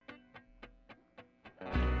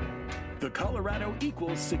The Colorado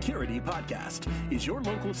Equals Security Podcast is your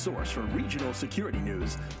local source for regional security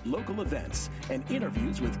news, local events, and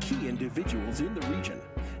interviews with key individuals in the region.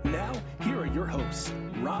 Now, here are your hosts,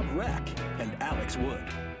 Rob Reck and Alex Wood.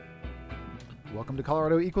 Welcome to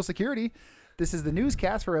Colorado Equals Security. This is the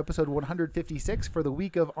newscast for episode 156 for the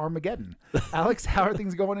week of Armageddon. Alex, how are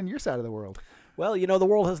things going in your side of the world? Well, you know, the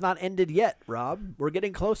world has not ended yet, Rob. We're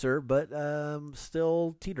getting closer, but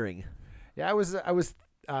still teetering. Yeah, I was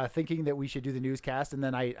thinking that we should do the newscast, and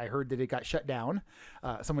then I heard that it got shut down.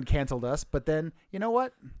 Someone canceled us, but then, you know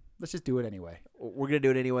what? Let's just do it anyway. We're gonna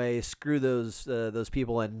do it anyway. Screw those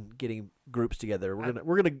people and getting groups together.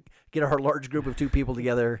 We're gonna get our large group of 2 people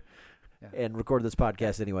together and record this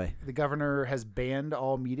podcast anyway. The governor has banned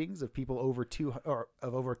all meetings of people over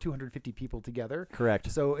 250 people together. Correct.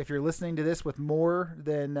 So if you're listening to this with more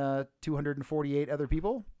than 248 other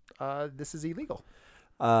people, this is illegal.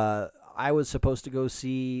 I was supposed to go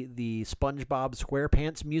see the SpongeBob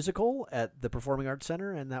SquarePants musical at the Performing Arts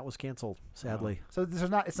Center, and that was canceled, sadly. So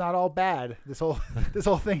it's not all bad. This whole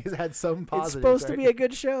thing has had some positives. It's supposed to be a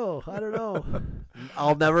good show. I don't know.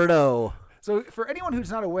 I'll never know. So for anyone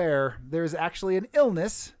who's not aware, there's actually an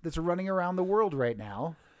illness that's running around the world right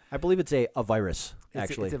now. I believe it's a virus,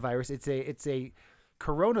 actually. It's a virus. It's a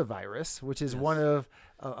coronavirus, which is one of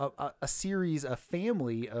a series, a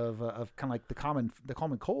family of kind of like the common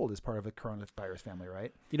cold is part of a coronavirus family,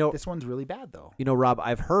 right? You know, this one's really bad though. You know, Rob,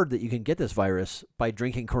 I've heard that you can get this virus by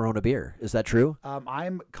drinking Corona beer. Is that true?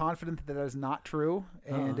 I'm confident that is not true.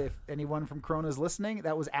 And if anyone from Corona is listening,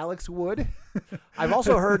 that was Alex Wood. I've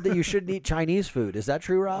also heard that you shouldn't eat Chinese food. Is that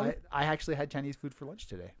true, Rob? I actually had Chinese food for lunch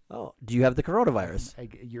today. Oh, do you have the coronavirus?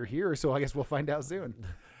 You're here, so I guess we'll find out soon.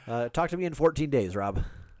 Talk to me in 14 days, Rob.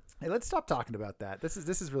 Hey, let's stop talking about that. This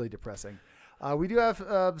is really depressing. We do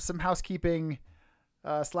have some housekeeping,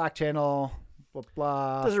 Slack channel, blah,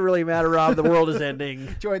 blah. Doesn't really matter, Rob. The world is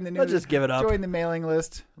ending. Join the news. Let's just give it up. Join the mailing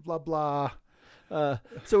list, blah, blah.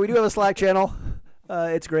 So we do have a Slack channel.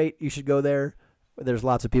 It's great. You should go there. There's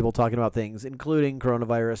lots of people talking about things, including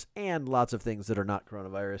coronavirus and lots of things that are not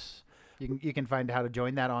coronavirus. You can find how to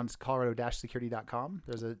join that on colorado-security.com.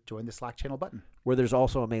 There's a join the Slack channel button. Where there's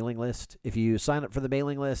also a mailing list. If you sign up for the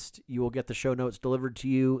mailing list, you will get the show notes delivered to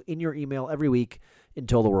you in your email every week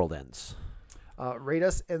until the world ends. Rate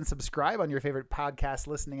us and subscribe on your favorite podcast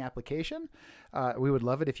listening application. We would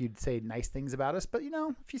love it if you'd say nice things about us. But,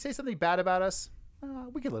 if you say something bad about us,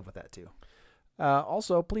 we can live with that too.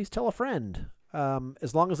 Also, please tell a friend.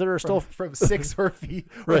 As long as they're still from 6 feet,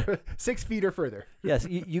 right. 6 feet or further. Yes,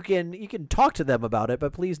 you can talk to them about it,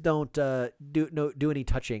 but please don't do any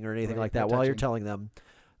touching or anything like that while you're telling them,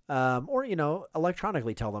 or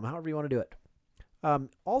electronically tell them, however you want to do it.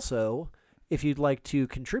 Also, if you'd like to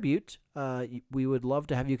contribute, we would love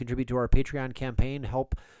to have you contribute to our Patreon campaign,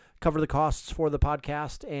 help cover the costs for the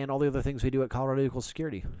podcast and all the other things we do at Colorado Equals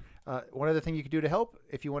Security. One other thing you could do to help,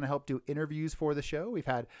 if you want to help do interviews for the show, we've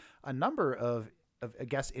had a number of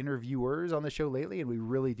guest interviewers on the show lately, and we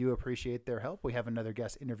really do appreciate their help. We have another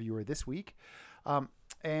guest interviewer this week. So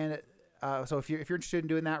if you're interested in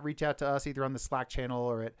doing that, reach out to us either on the Slack channel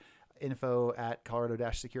or at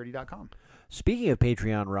info@colorado-security.com. Speaking of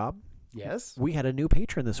Patreon, Rob. Yes? We had a new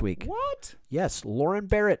patron this week. What? Yes, Lauren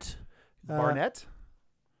Barrett. Barnett?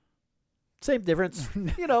 Same difference,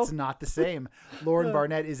 It's not the same. Lauren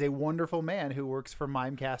Barnett is a wonderful man who works for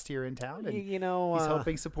Mimecast here in town, and he's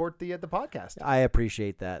helping support the podcast. I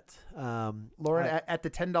appreciate that. Lauren, at the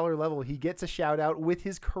 $10 level, he gets a shout out with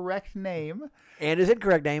his correct name and his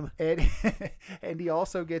incorrect name, and he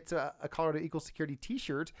also gets a Colorado Equals Security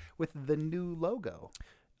T-shirt with the new logo.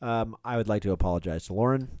 I would like to apologize to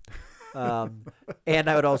Lauren. And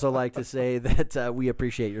I would also like to say that we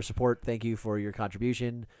appreciate your support. Thank you for your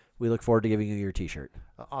contribution. We look forward to giving you your T-shirt.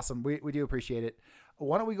 Awesome. We do appreciate it.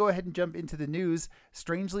 Why don't we go ahead and jump into the news?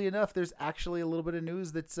 Strangely enough, there's actually a little bit of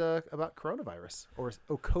news that's about coronavirus, or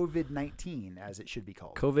COVID-19, as it should be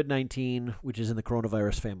called. COVID-19, which is in the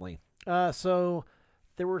coronavirus family. So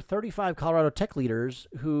there were 35 Colorado tech leaders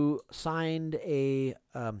who signed a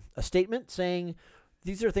statement saying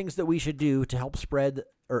these are things that we should do to help spread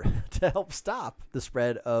or to help stop the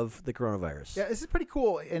spread of the coronavirus. Yeah, this is pretty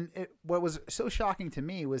cool. And what was so shocking to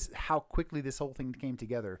me was how quickly this whole thing came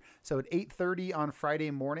together. So at 8:30 on Friday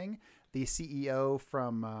morning, the CEO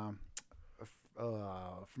from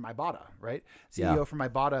Ibotta, right? CEO from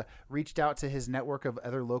Ibotta reached out to his network of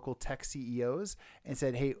other local tech CEOs and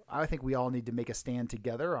said, hey, I think we all need to make a stand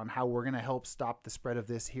together on how we're going to help stop the spread of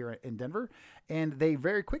this here in Denver. And they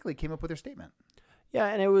very quickly came up with their statement. Yeah,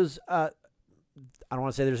 and it was I don't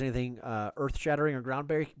want to say there's anything earth-shattering or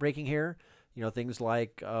groundbreaking here. Things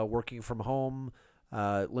like working from home,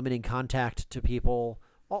 limiting contact to people,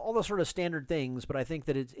 all the sort of standard things. But I think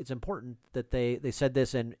that it's important that they said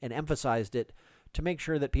this and emphasized it to make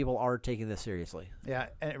sure that people are taking this seriously. Yeah,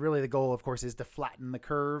 and really the goal, of course, is to flatten the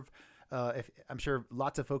curve. If I'm sure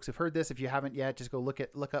lots of folks have heard this. If you haven't yet, just go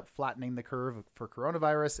look up flattening the curve for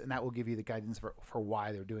coronavirus, and that will give you the guidance for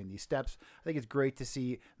why they're doing these steps. I think it's great to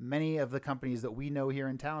see many of the companies that we know here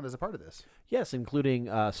in town as a part of this. Yes, including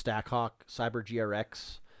Stackhawk,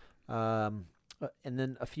 CyberGRX, and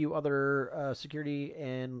then a few other security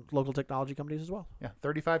and local technology companies as well. Yeah,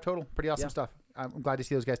 35 total. Pretty awesome stuff. I'm glad to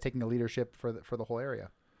see those guys taking the leadership for the whole area.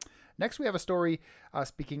 Next, we have a story,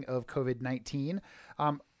 speaking of COVID-19,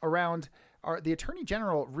 around the Attorney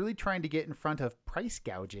General really trying to get in front of price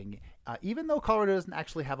gouging, even though Colorado doesn't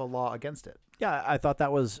actually have a law against it. Yeah, I thought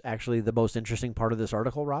that was actually the most interesting part of this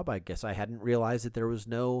article, Rob. I guess I hadn't realized that there was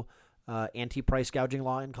no anti-price gouging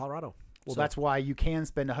law in Colorado. Well, that's why you can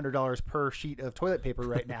spend $100 per sheet of toilet paper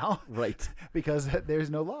right now. Right. Because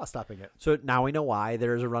there's no law stopping it. So now we know why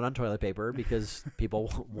there's a run on toilet paper, because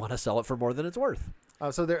people want to sell it for more than it's worth.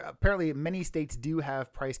 So there apparently many states do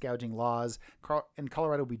have price gouging laws. In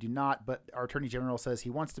Colorado, we do not, but our Attorney General says he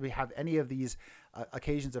wants to have any of these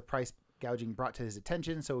occasions of price gouging brought to his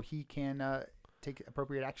attention so he can take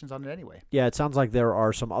appropriate actions on it anyway. Yeah, it sounds like there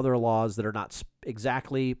are some other laws that are not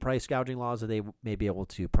exactly price gouging laws that they may be able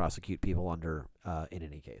to prosecute people under in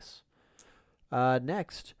any case.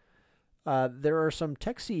 Next, there are some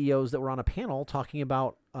tech CEOs that were on a panel talking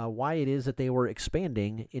about why it is that they were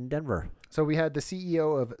expanding in Denver. So we had the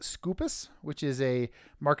CEO of Scoopus, which is a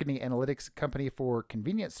marketing analytics company for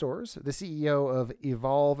convenience stores, the CEO of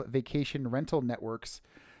Evolve Vacation Rental Networks,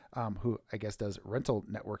 who I guess does rental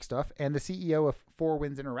network stuff, and the CEO of Four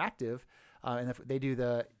Winds Interactive, and they do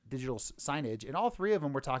the digital signage. And all three of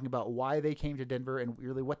them were talking about why they came to Denver and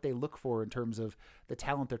really what they look for in terms of the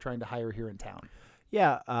talent they're trying to hire here in town.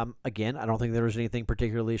 Yeah, again, I don't think there was anything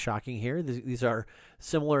particularly shocking here. These are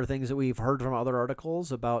similar things that we've heard from other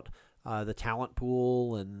articles about the talent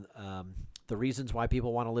pool and the reasons why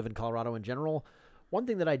people want to live in Colorado in general. One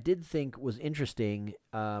thing that I did think was interesting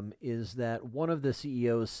is that one of the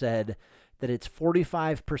CEOs said that it's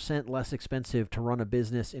 45% less expensive to run a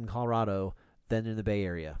business in Colorado than in the Bay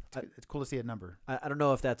Area. It's cool to see a number. I don't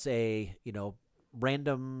know if that's a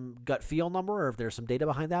random gut feel number or if there's some data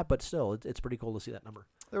behind that, but still, it's pretty cool to see that number.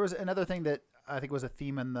 There was another thing that I think was a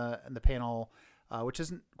theme in the panel, which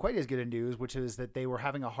isn't quite as good in news, which is that they were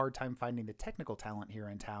having a hard time finding the technical talent here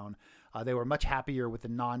in town. They were much happier with the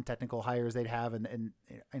non-technical hires they'd have, and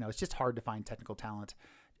it's just hard to find technical talent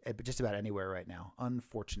just about anywhere right now,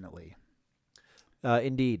 unfortunately.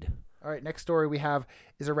 Indeed. All right, next story we have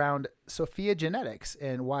is around SOPHiA GENETICS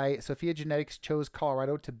and why SOPHiA GENETICS chose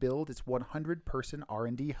Colorado to build its 100-person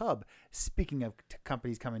R&D hub. Speaking of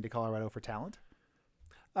companies coming to Colorado for talent.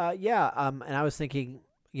 And I was thinking,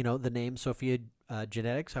 the name SOPHiA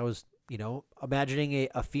GENETICS, I was, imagining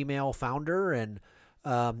a female founder, and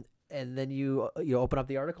then you open up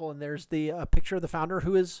the article and there's the picture of the founder,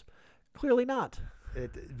 who is clearly not.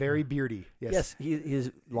 Very beardy. Yes, he's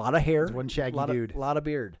a lot of hair. He's one shaggy dude. A lot of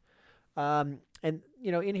beard. And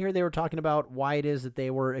in here they were talking about why it is that they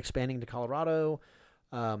were expanding to Colorado.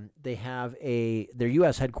 They have their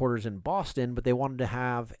U.S. headquarters in Boston, but they wanted to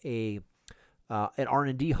have an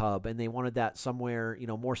R&D hub, and they wanted that somewhere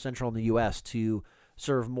more central in the U.S. to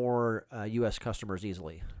serve more U.S. customers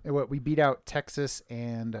easily. And we beat out Texas,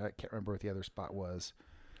 and I can't remember what the other spot was.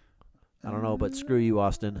 I don't know, but screw you,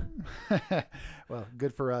 Austin. Well,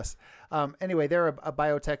 good for us. Anyway, they're a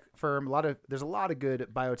biotech firm. There's a lot of good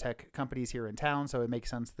biotech companies here in town, so it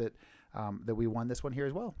makes sense that we won this one here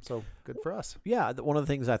as well. So good for us. Yeah, one of the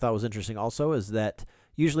things I thought was interesting also is that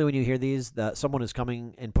usually when you hear these, someone is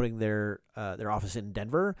coming and putting their office in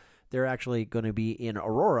Denver. They're actually going to be in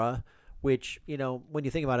Aurora, which when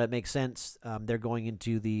you think about it makes sense. They're going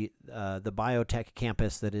into the biotech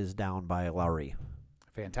campus that is down by Lowry.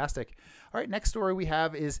 Fantastic. All right, next story we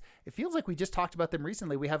have is, it feels like we just talked about them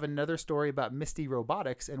recently. We have another story about Misty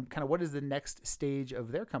Robotics and kind of what does the next stage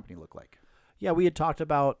of their company look like? Yeah, we had talked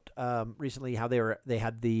about recently how they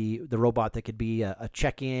had the robot that could be a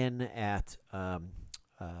check-in at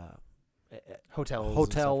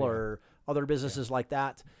hotel or other businesses like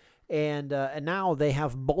that. And now they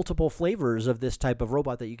have multiple flavors of this type of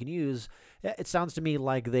robot that you can use. It sounds to me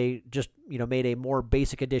like they just made a more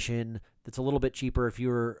basic edition that's a little bit cheaper,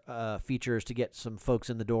 fewer features to get some folks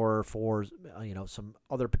in the door for some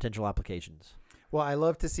other potential applications. Well, I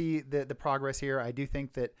love to see the progress here. I do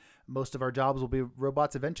think that most of our jobs will be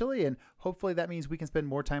robots eventually, and hopefully that means we can spend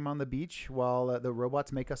more time on the beach while the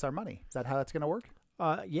robots make us our money. Is that how that's going to work?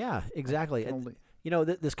 Yeah, exactly.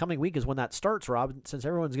 This coming week is when that starts, Rob. Since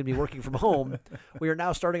everyone's going to be working from home, we are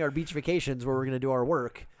now starting our beach vacations where we're going to do our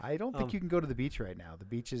work. I don't think you can go to the beach right now. The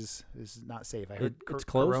beach is not safe. I heard it's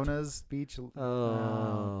closed. Corona's beach.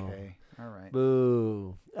 Oh, okay. All right.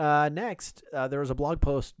 Boo. Next, there was a blog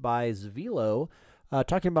post by Zvilo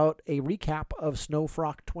talking about a recap of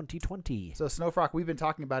Snowfrock 2020. So Snowfrock, we've been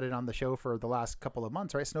talking about it on the show for the last couple of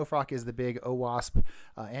months, right? Snowfrock is the big OWASP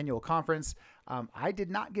annual conference. I did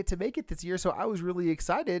not get to make it this year, so I was really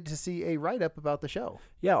excited to see a write-up about the show.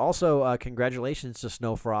 Yeah, also congratulations to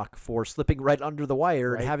Snowfrock for slipping right under the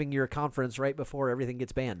wire and having your conference right before everything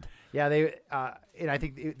gets banned. Yeah, and I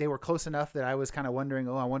think they were close enough that I was kind of wondering,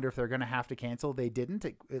 I wonder if they're going to have to cancel. They didn't.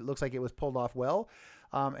 It looks like it was pulled off well.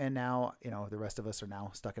 And now, the rest of us are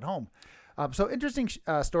now stuck at home. So interesting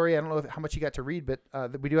story. I don't know how much you got to read, but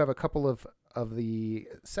we do have a couple of the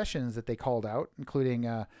sessions that they called out, including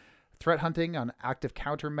threat hunting on active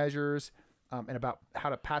countermeasures and about how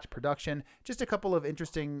to patch production. Just a couple of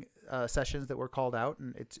interesting sessions that were called out,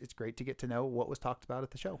 and it's great to get to know what was talked about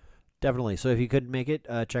at the show. Definitely. So if you couldn't make it,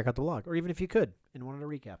 check out the blog, or even if you could and wanted to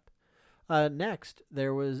recap. Next,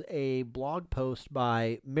 there was a blog post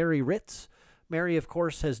by Mary Ritz. Mary, of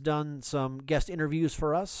course, has done some guest interviews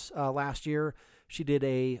for us last year. She did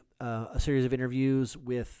a series of interviews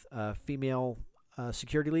with female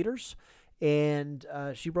security leaders, and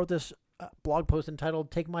she wrote this blog post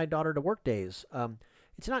entitled "Take My Daughter to Work Days."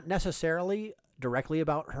 It's not necessarily directly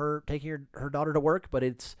about her taking her daughter to work, but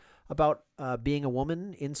it's about being a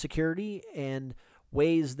woman in security and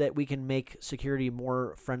ways that we can make security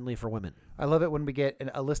more friendly for women. I love it when we get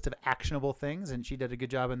a list of actionable things, and she did a good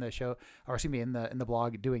job in the show, or excuse me, in the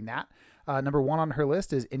blog doing that. Number one on her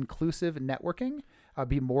list is inclusive networking.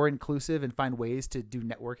 Be more inclusive and find ways to do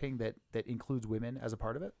networking that includes women as a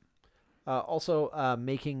part of it. Also,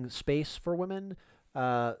 making space for women.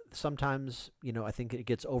 Sometimes, I think it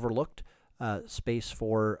gets overlooked. Space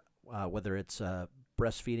for whether it's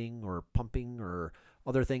breastfeeding or pumping or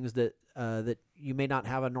other things that you may not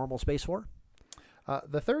have a normal space for.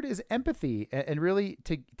 The third is empathy, and really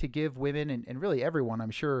to give women and really everyone, I'm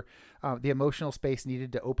sure, the emotional space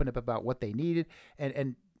needed to open up about what they needed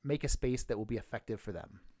and make a space that will be effective for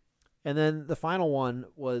them. And then the final one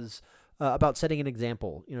was about setting an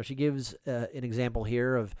example. She gives an example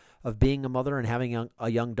here of being a mother and having a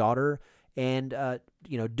young daughter, and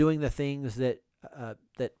doing the things that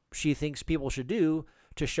she thinks people should do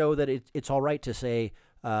to show that it's all right to say,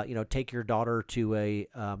 take your daughter to a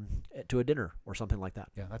dinner or something like that.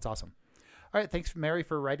 Yeah, that's awesome. All right, thanks, Mary,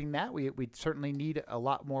 for writing that. We certainly need a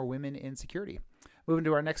lot more women in security. Moving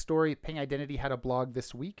to our next story, Ping Identity had a blog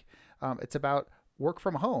this week. It's about work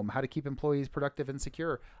from home, how to keep employees productive and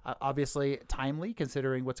secure. Obviously, timely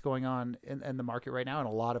considering what's going on in the market right now, and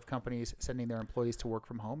a lot of companies sending their employees to work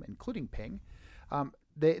from home, including Ping.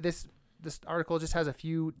 This article just has a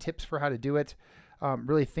few tips for how to do it.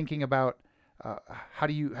 Really thinking about how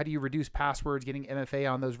do you reduce passwords, getting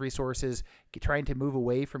MFA on those resources, trying to move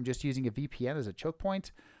away from just using a VPN as a choke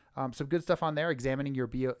point. Some good stuff on there, examining your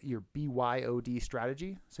BYOD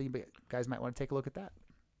strategy. So you guys might want to take a look at that.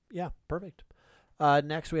 Yeah, perfect.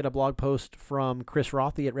 Next, we had a blog post from Chris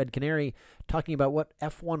Rothy at Red Canary talking about what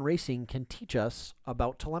F1 racing can teach us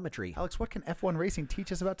about telemetry. Alex, what can F1 racing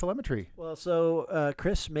teach us about telemetry? Well, so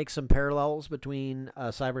Chris makes some parallels between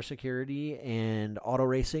cybersecurity and auto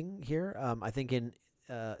racing here. I think in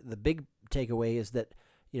the big takeaway is that,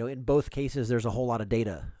 in both cases, there's a whole lot of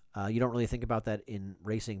data. You don't really think about that in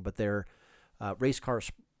racing, but race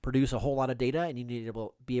cars produce a whole lot of data, and you need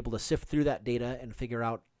to be able to sift through that data and figure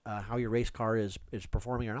out how your race car is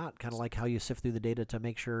performing or not, kind of like how you sift through the data to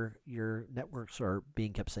make sure your networks are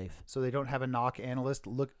being kept safe. So they don't have a NOC analyst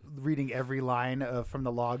reading every line from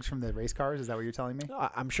the logs from the race cars? Is that what you're telling me?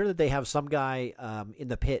 I'm sure that they have some guy in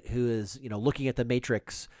the pit who is looking at the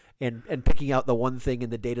matrix and picking out the one thing in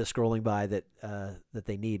the data scrolling by that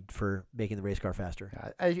they need for making the race car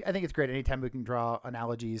faster. I think it's great anytime we can draw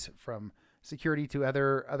analogies from security to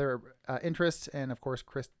other interests, and of course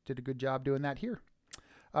Chris did a good job doing that here.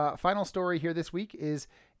 Final story here this week is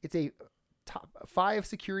it's a top 5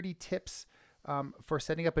 security tips for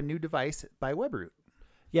setting up a new device by Webroot.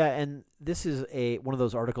 Yeah, and this is one of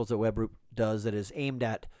those articles that Webroot does that is aimed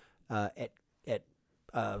at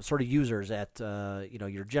sort of users, at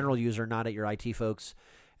your general user, not at your IT folks.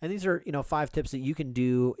 And these are 5 tips that you can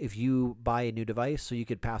do if you buy a new device, so you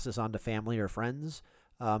could pass this on to family or friends.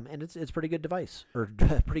 And it's pretty good device, or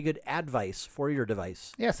pretty good advice for your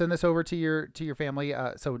device. Yeah, send this over to your family.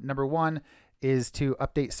 So number 1 is to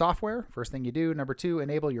update software. First thing you do. Number 2,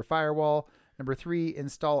 enable your firewall. Number 3,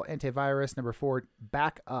 install antivirus. Number 4,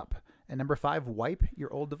 back up. And number 5, wipe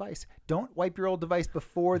your old device. Don't wipe your old device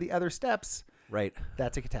before the other steps. Right.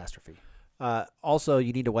 That's a catastrophe. Also,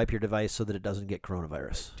 you need to wipe your device so that it doesn't get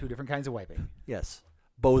coronavirus. 2 different kinds of wiping. Yes.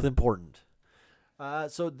 Both important.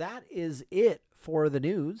 So that is it for the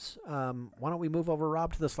news. Why don't we move over,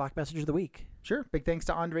 Rob, to the Slack message of the week? Sure. Big thanks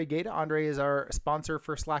to Andre Gaeta. Andre is our sponsor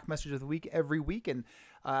for Slack message of the week every week. And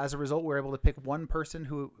as a result, we're able to pick one person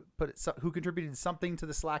who contributed something to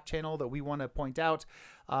the Slack channel that we want to point out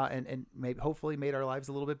and maybe hopefully made our lives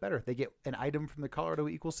a little bit better. They get an item from the Colorado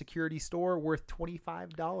Equal Security store worth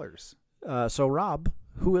 $25. So, Rob,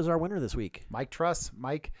 who is our winner this week? Mike Truss.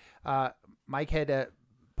 Mike had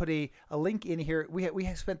put a link in here. We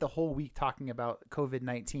have spent the whole week talking about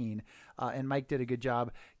COVID-19, and Mike did a good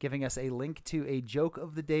job giving us a link to a joke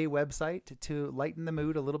of the day website to lighten the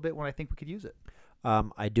mood a little bit when I think we could use it.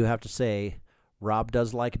 I do have to say, Rob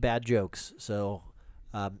does like bad jokes, so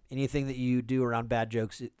anything that you do around bad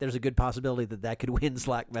jokes, there's a good possibility that could win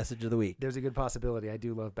Slack message of the week. There's a good possibility. I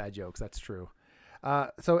do love bad jokes. That's true.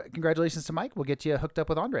 So congratulations to Mike. We'll get you hooked up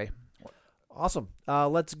with Andre. Awesome.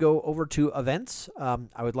 Let's go over to events.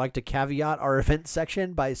 I would like to caveat our events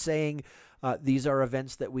section by saying these are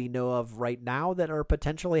events that we know of right now that are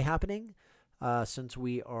potentially happening. Since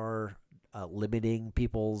we are limiting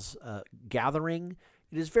people's gathering,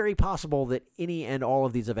 it is very possible that any and all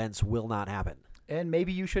of these events will not happen. And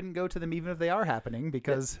maybe you shouldn't go to them even if they are happening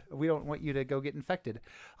because we don't want you to go get infected.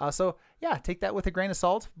 So, take that with a grain of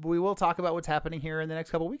salt. We will talk about what's happening here in the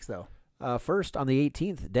next couple of weeks, though. First, on the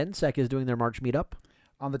 18th, DenSec is doing their March meetup.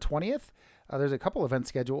 On the 20th, there's a couple events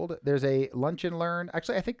scheduled. There's a lunch and learn.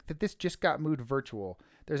 Actually, I think that this just got moved virtual.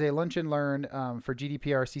 There's a lunch and learn for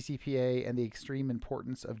GDPR, CCPA, and the extreme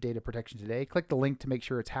importance of data protection today. Click the link to make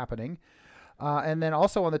sure it's happening. And then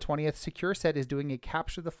also on the 20th, SecureSet is doing a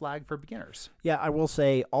Capture the Flag for beginners. Yeah, I will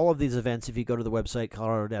say all of these events, if you go to the website,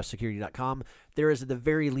 colorado-security.com, there is at the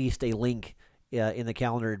very least a link in the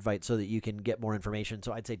calendar invite so that you can get more information.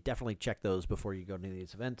 So I'd say definitely check those before you go to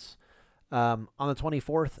these events. On the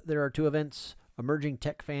 24th, there are 2 events. Emerging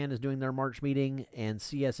Tech Fan is doing their March meeting, and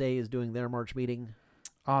CSA is doing their March meeting.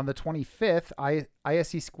 On the 25th,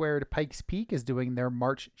 ISC Squared Pikes Peak is doing their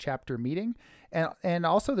March chapter meeting. And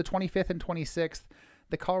also the 25th and 26th,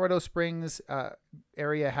 the Colorado Springs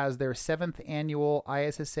area has their 7th annual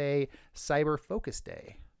ISSA Cyber Focus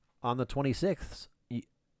Day. On the 26th,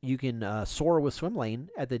 you can soar with Swim Lane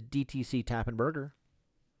at the DTC Tap and Burger.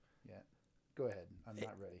 Yeah, go ahead. I'm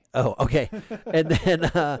not ready. Oh, okay.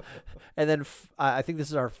 and then I think this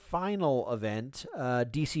is our final event.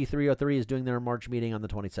 DC 303 is doing their March meeting on the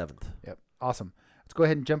 27th. Yep, awesome. Let's go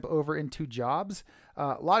ahead and jump over into jobs.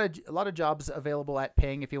 A lot of jobs available at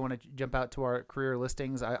Ping. If you want to jump out to our career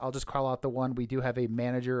listings, I'll just call out the one. We do have a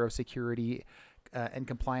manager of security and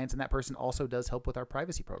compliance, and that person also does help with our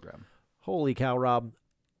privacy program. Holy cow, Rob.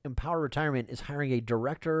 Empower Retirement is hiring a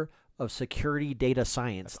director of security data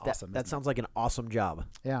science. That's awesome. That sounds like an awesome job.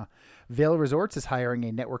 Yeah. Vail Resorts is hiring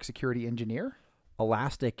a network security engineer.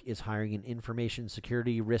 Elastic is hiring an information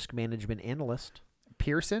security risk management analyst.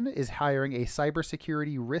 Pearson is hiring a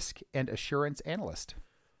cybersecurity risk and assurance analyst.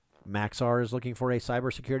 Maxar is looking for a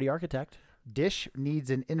cybersecurity architect. Dish needs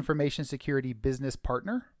an information security business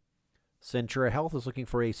partner. Centura Health is looking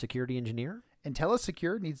for a security engineer.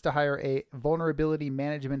 IntelliSecure needs to hire a vulnerability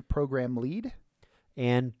management program lead.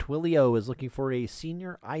 And Twilio is looking for a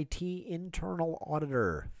senior IT internal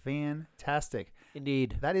auditor. Fantastic.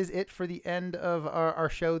 Indeed. That is it for the end of our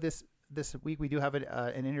show this week. We do have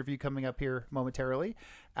an interview coming up here momentarily.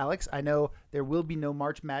 Alex, I know there will be no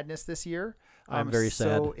March Madness this year. I'm very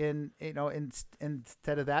sad. So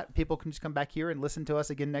instead of that, people can just come back here and listen to us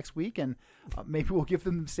again next week, and maybe we'll give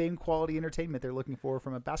them the same quality entertainment they're looking for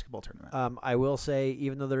from a basketball tournament. I will say,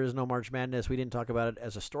 even though there is no March Madness, we didn't talk about it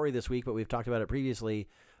as a story this week, but we've talked about it previously.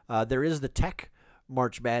 There is the Tech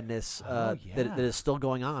March Madness that is still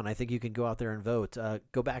going on. I think you can go out there and vote.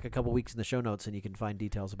 Go back a couple weeks in the show notes, and you can find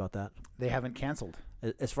details about that. They haven't canceled.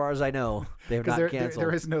 As far as I know, they have not canceled.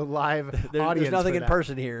 There is no live audience. There's nothing in that.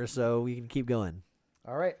 person here, so we can keep going.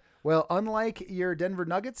 All right. Well, unlike your Denver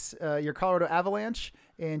Nuggets, your Colorado Avalanche,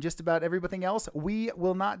 and just about everything else, we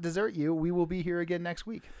will not desert you. We will be here again next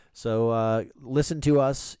week. So listen to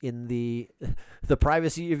us in the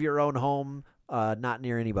privacy of your own home, not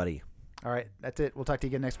near anybody. All right. That's it. We'll talk to you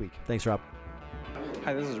again next week. Thanks, Rob.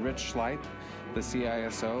 Hi, this is Rich Schleip, the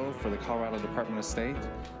CISO for the Colorado Department of State.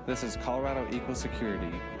 This is Colorado Equal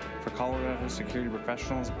Security for Colorado security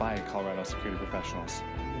professionals by Colorado security professionals.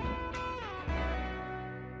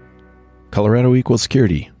 Colorado Equal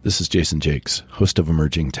Security. This is Jason Jakes, host of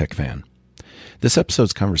Emerging Tech Fan. This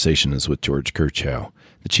episode's conversation is with George Kirchow,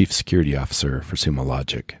 the Chief Security Officer for Sumo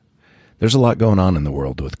Logic. There's a lot going on in the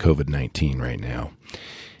world with COVID-19 right now,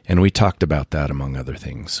 and we talked about that among other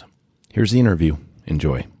things. Here's the interview.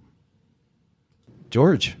 Enjoy.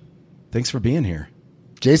 George, thanks for being here.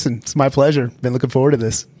 Jason, it's my pleasure. Been looking forward to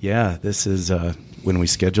this. Yeah, this is when we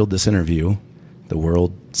scheduled this interview, the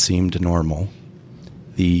world seemed normal.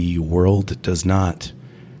 The world does not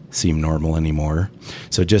seem normal anymore.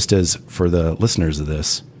 So just as for the listeners of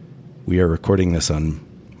this, we are recording this on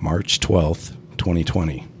March 12th,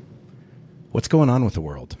 2020. What's going on with the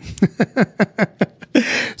world?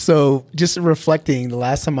 So just reflecting, the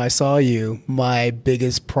last time I saw you, my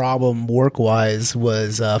biggest problem work-wise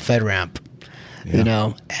was FedRAMP.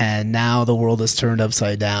 Yeah. And now the world is turned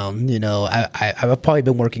upside down. I've probably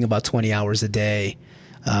been working about 20 hours a day.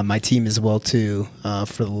 My team as well too,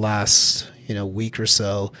 for the last, week or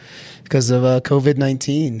so because of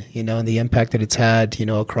COVID-19, and the impact that it's had,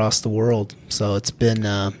 across the world. So it's been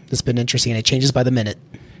interesting, and it changes by the minute.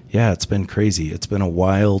 Yeah, it's been crazy. It's been a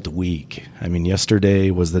wild week. I mean,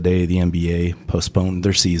 yesterday was the day the NBA postponed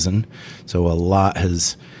their season. So a lot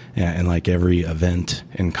has, and like every event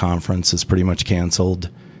and conference is pretty much canceled.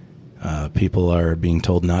 People are being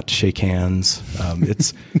told not to shake hands.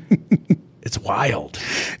 It's wild.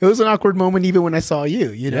 It was an awkward moment even when I saw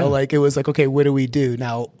you, it was like, okay, what do we do?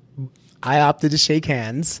 Now, I opted to shake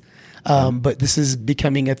hands. But this is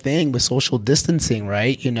becoming a thing with social distancing,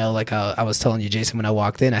 right? I was telling you, Jason, when I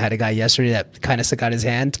walked in, I had a guy yesterday that kind of stuck out his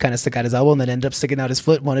hand, kind of stuck out his elbow, and then ended up sticking out his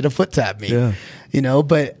foot, wanted to foot tap me. Yeah.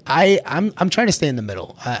 But I'm trying to stay in the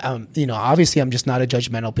middle. Obviously I'm just not a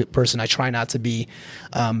judgmental person. I try not to be,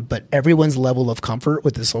 but everyone's level of comfort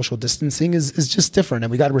with the social distancing is just different,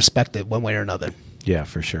 and we got to respect it one way or another. Yeah,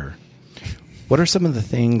 for sure. What are some of the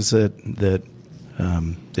things that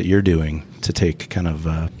you're doing to take kind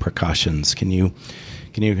of precautions? Can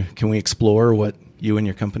we explore what you and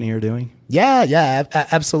your company are doing? Yeah,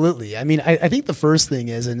 absolutely. I mean, I think the first thing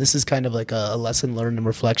is, and this is kind of like a lesson learned and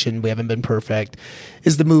reflection, we haven't been perfect,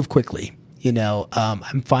 is to move quickly.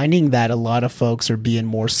 I'm finding that a lot of folks are being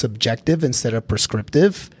more subjective instead of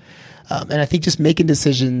prescriptive. And I think just making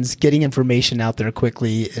decisions, getting information out there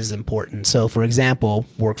quickly is important. So, for example,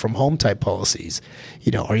 work from home type policies.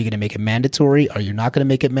 Are you going to make it mandatory? Are you not going to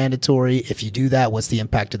make it mandatory? If you do that, what's the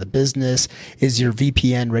impact of the business? Is your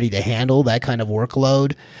VPN ready to handle that kind of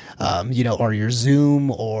workload? Are your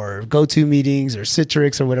Zoom or GoToMeetings or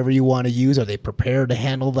Citrix or whatever you want to use, are they prepared to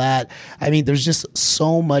handle that? I mean, there's just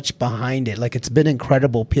so much behind it. Like, it's been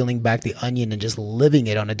incredible peeling back the onion and just living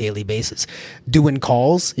it on a daily basis. Doing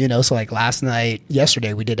calls, so like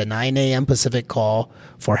yesterday, we did a 9 a.m. Pacific call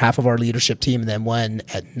for half of our leadership team and then one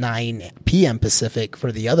at 9 p.m. Pacific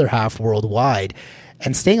for the other half worldwide.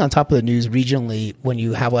 And staying on top of the news regionally when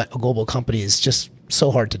you have a global company is just so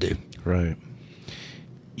hard to do. Right.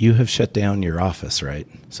 You have shut down your office, right?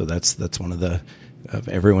 So that's one of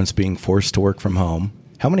everyone's being forced to work from home.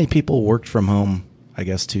 How many people worked from home, I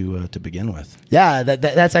guess, to begin with? Yeah,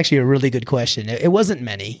 that's actually a really good question. It wasn't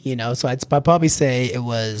many, so I'd probably say it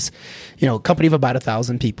was, a company of about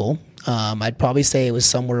 1,000 people. I'd probably say it was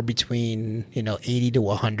somewhere between, 80 to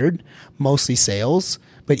 100, mostly sales.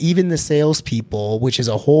 But even the salespeople, which is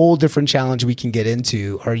a whole different challenge we can get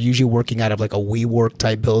into, are usually working out of like a WeWork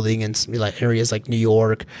type building in like areas like New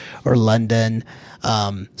York or London.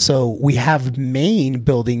 So we have main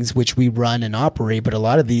buildings which we run and operate, but a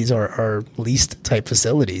lot of these are leased type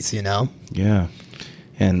facilities, Yeah.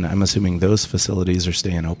 And I'm assuming those facilities are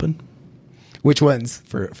staying open? Which ones?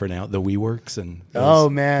 For now, the WeWorks and those, oh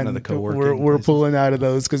man, the co-working we're pulling out of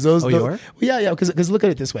those because those. Oh, you are? Yeah, because look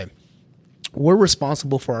at it this way. We're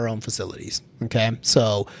responsible for our own facilities. Okay.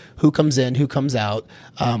 So who comes in, who comes out.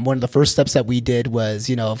 One of the first steps that we did was,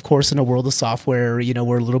 of course, in a world of software,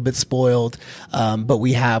 we're a little bit spoiled. But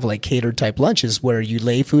we have like catered type lunches where you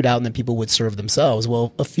lay food out and then people would serve themselves.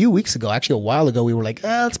 Well, a few weeks ago, actually a while ago, we were like,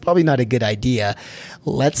 that's probably not a good idea.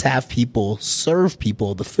 Let's have people serve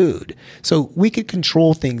people the food. So we could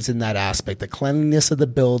control things in that aspect, the cleanliness of the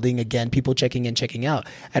building. Again, people checking in, checking out.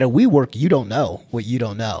 At a WeWork, you don't know what you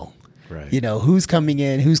don't know. Right. Who's coming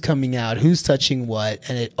in, who's coming out, who's touching what,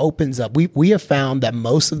 and it opens up. We have found that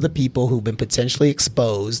most of the people who've been potentially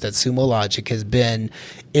exposed at Sumo Logic has been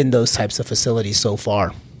in those types of facilities so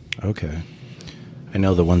far. Okay. I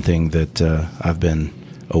know the one thing that I've been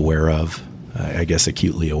aware of, I guess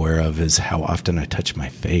acutely aware of, is how often I touch my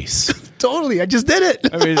face. Totally. I just did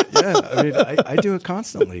it. I mean, I do it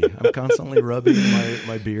constantly. I'm constantly rubbing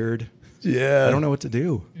my beard. Yeah. I don't know what to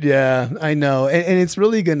do. Yeah, I know. And it's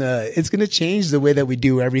really gonna change the way that we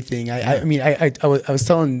do everything. I mean, I was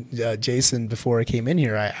telling Jason before I came in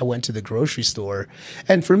here, I went to the grocery store,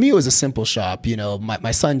 and for me, it was a simple shop. You know,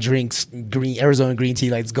 my son drinks Arizona green tea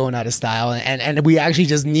like it's going out of style. And we actually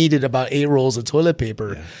just needed about 8 rolls of toilet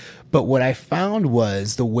paper. Yeah. But what I found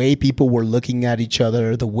was the way people were looking at each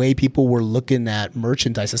other, the way people were looking at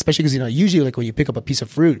merchandise, especially because, you know, usually like when you pick up a piece of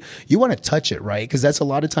fruit, you want to touch it, right? Because that's a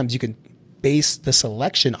lot of times you can base the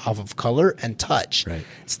selection off of color and touch. Right.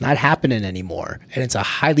 It's not happening anymore. And it's a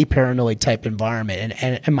highly paranoid type environment.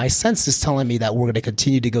 And my sense is telling me that we're going to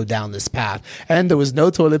continue to go down this path. And there was no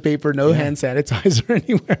toilet paper, no hand sanitizer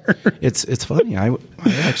anywhere. It's funny. I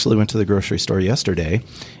actually went to the grocery store yesterday,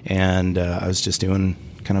 and I was just doing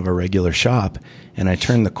kind of a regular shop, and I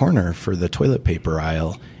turned the corner for the toilet paper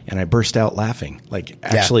aisle, and I burst out laughing, like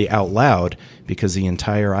actually out loud, because the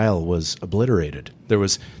entire aisle was obliterated. There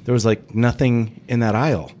was like nothing in that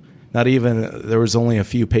aisle. Not even, there was only a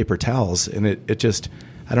few paper towels, and it just,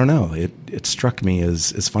 I don't know, it struck me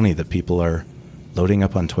as funny that people are loading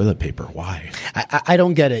up on toilet paper. Why? I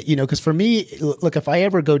don't get it, you know, because for me, look, if I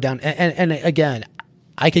ever go down, and again,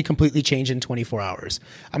 I could completely change in 24 hours.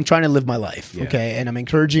 I'm trying to live my life, okay? And I'm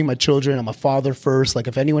encouraging my children. I'm a father first. Like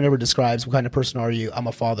if anyone ever describes what kind of person are you, I'm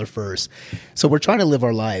a father first. So we're trying to live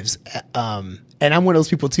our lives. And I'm one of those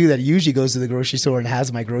people too that usually goes to the grocery store and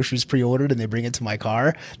has my groceries pre-ordered and they bring it to my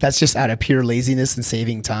car. That's just out of pure laziness and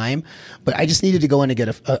saving time. But I just needed to go in and get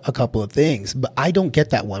a couple of things. But I don't get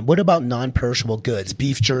that one. What about non-perishable goods,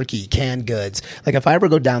 beef jerky, canned goods? Like if I ever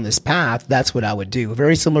go down this path, that's what I would do.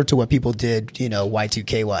 Very similar to what people did, you know,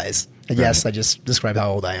 Y2K wise. And yes, I just described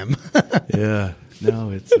how old I am. Yeah. No,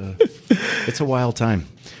 it's a wild time.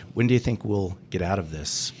 When do you think we'll get out of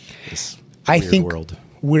this weird world?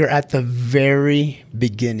 We're at the very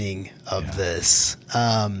beginning of this.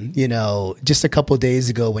 You know, just a couple of days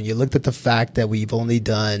ago, when you looked at the fact that we've only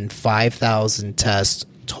done 5,000 tests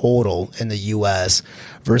total in the U.S.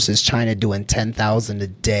 versus China doing 10,000 a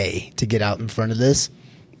day to get out in front of this,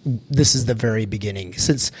 this is the very beginning.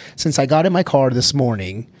 Since I got in my car this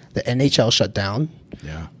morning, the NHL shut down.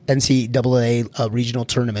 Yeah. NCAA regional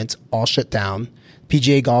tournaments all shut down.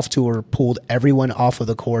 PGA Golf Tour pulled everyone off of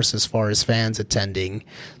the course as far as fans attending.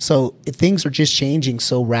 So things are just changing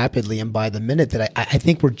so rapidly and by the minute that I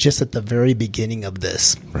think we're just at the very beginning of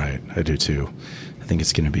this. Right. I do too. I think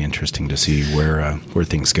it's going to be interesting to see where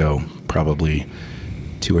things go. Probably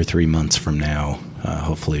 2 or 3 months from now,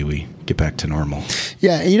 hopefully we get back to normal.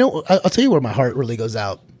 Yeah. And you know, I'll tell you where my heart really goes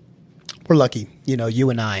out. We're lucky, you know, you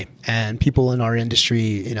and I and people in our industry,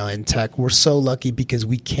 you know, in tech, we're so lucky because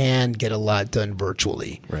we can get a lot done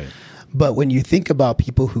virtually. Right. But when you think about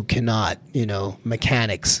people who cannot, you know,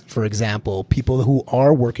 mechanics, for example, people who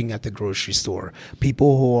are working at the grocery store,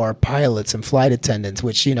 people who are pilots and flight attendants,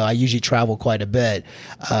 which, you know, I usually travel quite a bit,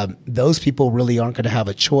 those people really aren't going to have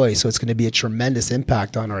a choice. So it's going to be a tremendous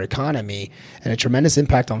impact on our economy and a tremendous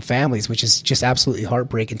impact on families, which is just absolutely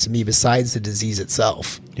heartbreaking to me besides the disease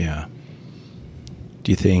itself. Yeah.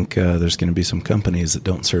 Do you think there's going to be some companies that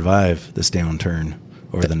don't survive this downturn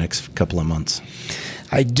over the next couple of months?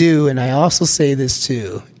 I do, and I also say this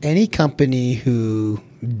too. Any company who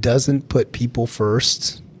doesn't put people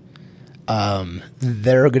first,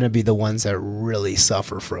 they're going to be the ones that really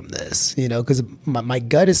suffer from this. You know, because my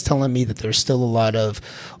gut is telling me that there's still a lot of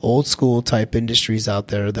old school type industries out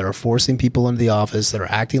there that are forcing people into the office, that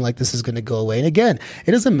are acting like this is going to go away. And again,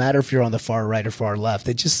 it doesn't matter if you're on the far right or far left.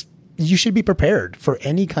 You should be prepared for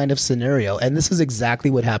any kind of scenario. And this is exactly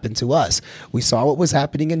what happened to us. We saw what was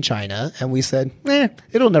happening in China and we said,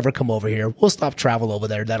 it'll never come over here. We'll stop travel over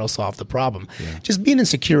there. That'll solve the problem. Yeah. Just being in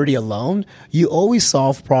security alone, you always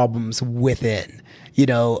solve problems within. You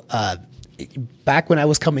know, back when I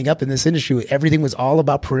was coming up in this industry, everything was all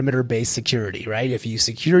about perimeter-based security, right? If you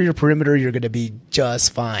secure your perimeter, you're going to be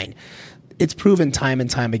just fine. It's proven time and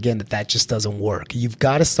time again that just doesn't work. You've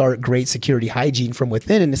got to start great security hygiene from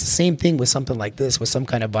within. And it's the same thing with something like this, with some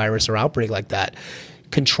kind of virus or outbreak like that.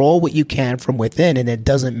 Control what you can from within, and it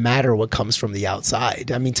doesn't matter what comes from the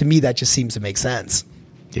outside. I mean, to me, that just seems to make sense.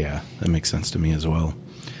 Yeah, that makes sense to me as well.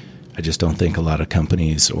 I just don't think a lot of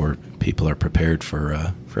companies or people are prepared for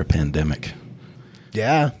a pandemic.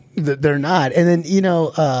 Yeah, they're not. And then, you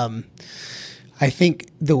know, I think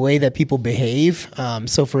the way that people behave.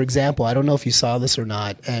 So, for example, I don't know if you saw this or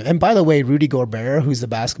not. And by the way, Rudy Gobert, who's the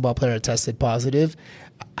basketball player that tested positive,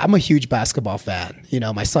 I'm a huge basketball fan. You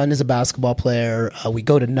know, my son is a basketball player. We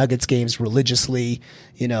go to Nuggets games religiously.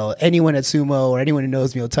 You know, anyone at Sumo or anyone who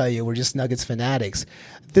knows me will tell you we're just Nuggets fanatics.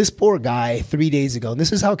 This poor guy 3 days ago, and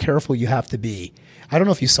this is how careful you have to be. I don't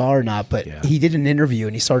know if you saw or not, but he did an interview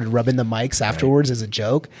and he started rubbing the mics afterwards as a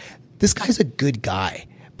joke. This guy's a good guy.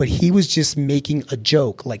 But he was just making a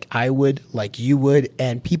joke like I would, like you would.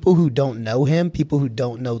 And people who don't know him, people who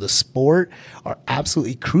don't know the sport are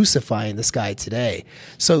absolutely crucifying this guy today.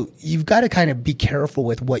 So you've got to kind of be careful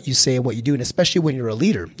with what you say and what you do, and especially when you're a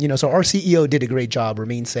leader. You know, so our CEO did a great job,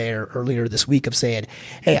 Ramin Sayer, earlier this week of saying,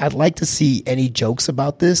 hey, I'd like to see any jokes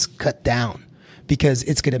about this cut down, because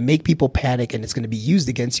it's going to make people panic and it's going to be used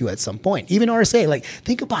against you at some point. Even RSA, like,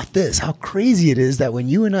 think about this, how crazy it is that when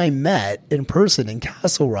you and I met in person in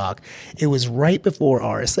Castle Rock, it was right before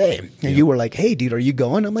RSA. And you were like, hey, dude, are you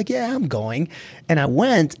going? I'm like, yeah, I'm going. And I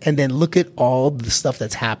went, and then look at all the stuff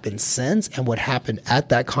that's happened since and what happened at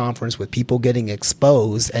that conference with people getting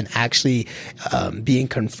exposed and actually being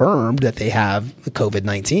confirmed that they have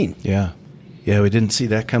COVID-19. Yeah. Yeah, we didn't see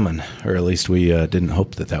that coming, or at least we didn't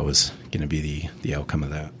hope that that was going to be the outcome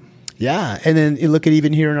of that. Yeah, and then you look at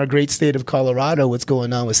even here in our great state of Colorado, what's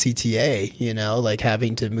going on with CTA, you know, like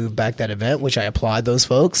having to move back that event, which I applaud those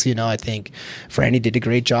folks. You know, I think Franny did a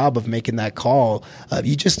great job of making that call.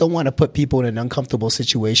 You just don't want to put people in an uncomfortable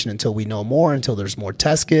situation until we know more, until there's more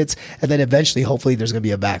test kits, and then eventually, hopefully, there's going to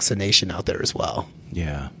be a vaccination out there as well.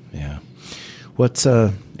 Yeah, yeah. What's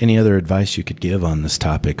any other advice you could give on this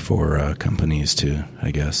topic for companies to, I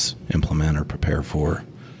guess, implement or prepare for?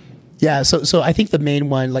 Yeah, so I think the main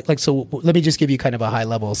one, so let me just give you kind of a high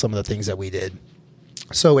level of some of the things that we did.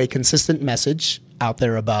 So a consistent message out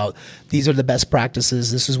there about these are the best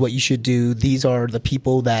practices. This is what you should do. These are the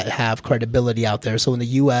people that have credibility out there. So in the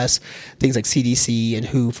U.S., things like CDC and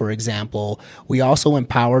WHO, for example, we also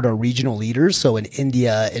empowered our regional leaders. So in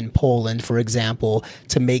India, in Poland, for example,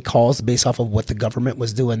 to make calls based off of what the government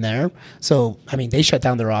was doing there. So, I mean, they shut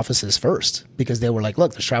down their offices first because they were like,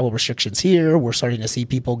 look, there's travel restrictions here. We're starting to see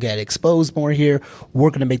people get exposed more here.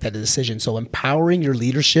 We're going to make that a decision. So empowering your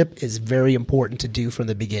leadership is very important to do from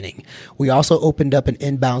the beginning. We also opened up an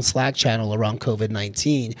inbound Slack channel around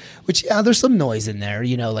COVID-19, which, yeah, there's some noise in there,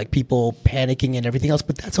 you know, like people panicking and everything else,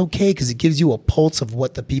 but that's okay because it gives you a pulse of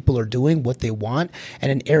what the people are doing, what they want,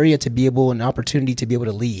 and an area to be able, an opportunity to be able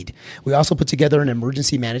to lead. We also put together an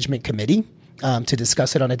emergency management committee to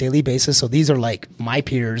discuss it on a daily basis. So these are like my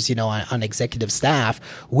peers, you know, on executive staff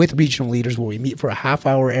with regional leaders where we meet for a half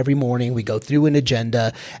hour every morning. We go through an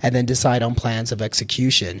agenda and then decide on plans of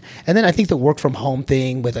execution. And then I think the work from home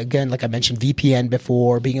thing with, again, like I mentioned, VPN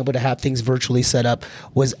before, being able to have things virtually set up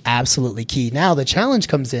was absolutely key. Now the challenge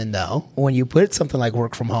comes in though, when you put something like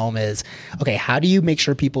work from home is, okay, how do you make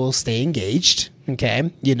sure people stay engaged?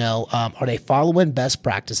 Okay, you know, are they following best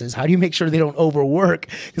practices? How do you make sure they don't overwork?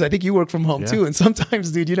 Because I think you work from home too, and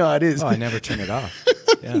sometimes, dude, you know how it is. Oh, I never turn it off.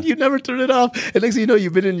 Yeah. You never turn it off. And next thing you know,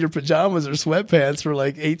 you've been in your pajamas or sweatpants for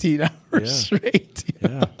like 18 hours straight.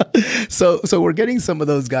 Yeah. So we're getting some of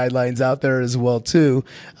those guidelines out there as well too.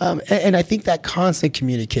 And I think that constant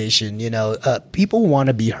communication, you know, people want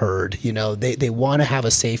to be heard. You know, they want to have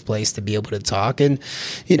a safe place to be able to talk. And,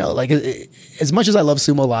 you know, like as much as I love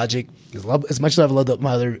Sumo Logic, as much as I've loved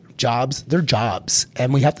my other jobs, they're jobs.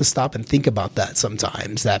 And we have to stop and think about that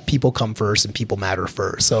sometimes, that people come first and people matter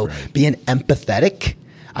first. So being empathetic,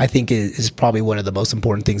 I think, is probably one of the most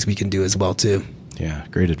important things we can do as well, too. Yeah,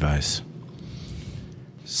 great advice.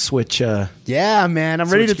 Switch. Yeah, man, I'm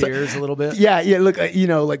ready to gears a little bit. Yeah. Look, you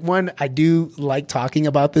know, like one, I do like talking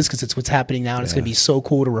about this because it's what's happening now, and it's going to be so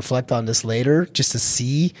cool to reflect on this later, just to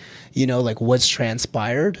see, you know, like what's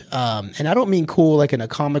transpired. And I don't mean cool like in a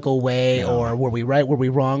comical way or were we right, were we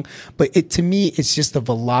wrong, but to me, it's just the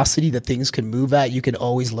velocity that things can move at. You can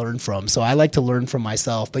always learn from. So I like to learn from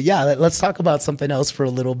myself. But yeah, let's talk about something else for a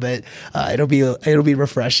little bit. It'll be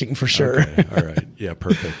refreshing for sure. Okay. All right. Yeah,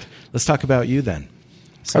 perfect. Let's talk about you then.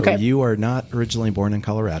 So you are not originally born in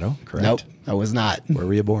Colorado, correct? Nope, I was not. Where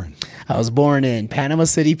were you born? I was born in Panama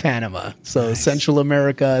City, Panama. So nice. Central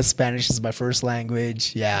America. Spanish is my first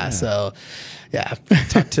language. Yeah. So, yeah.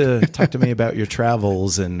 Talk to me about your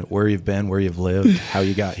travels and where you've been, where you've lived, how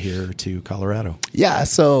you got here to Colorado. Yeah.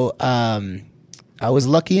 So I was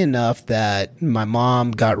lucky enough that my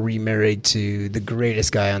mom got remarried to the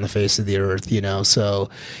greatest guy on the face of the earth. You know,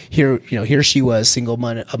 so here she was,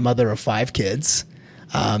 a mother of 5 kids.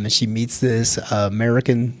 And she meets this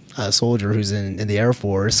American soldier who's in the Air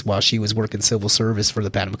Force while she was working civil service for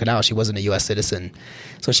the Panama Canal. She wasn't a U.S. citizen.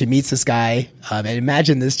 So she meets this guy. And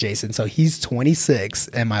imagine this, Jason. So he's 26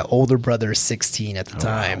 and my older brother is 16 at the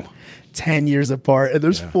time. Wow. 10 years apart. And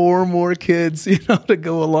there's 4 more kids, to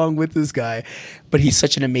go along with this guy. But he's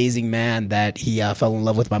such an amazing man that he fell in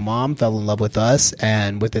love with my mom, fell in love with us.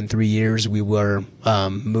 And within 3 years, we were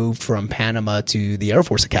moved from Panama to the Air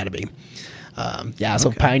Force Academy.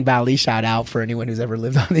 So Pine Valley, shout out for anyone who's ever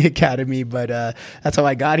lived on the academy. But that's how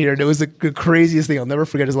I got here. And it was the craziest thing. I'll never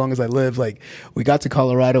forget as long as I live. Like, we got to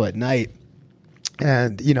Colorado at night.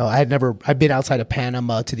 And, I'd been outside of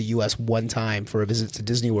Panama to the U.S. one time for a visit to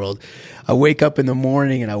Disney World. I wake up in the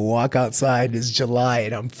morning and I walk outside. It's July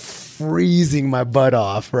and I'm freezing my butt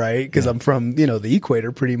off, right? Because I'm from, the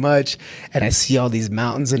equator pretty much. And I see all these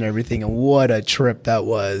mountains and everything. And what a trip that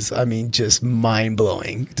was. I mean, just mind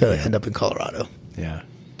blowing to end up in Colorado. Yeah.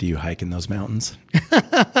 Do you hike in those mountains?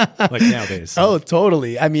 Like nowadays? Oh,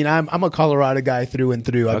 totally. I mean, I'm a Colorado guy through and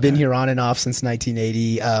through. I've been here on and off since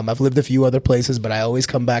 1980. I've lived a few other places, but I always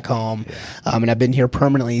come back home. Yeah. And I've been here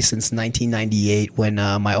permanently since 1998 when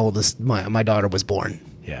my daughter was born.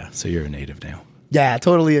 Yeah, so you're a native now. Yeah,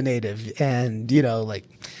 totally a native. And,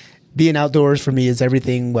 being outdoors for me is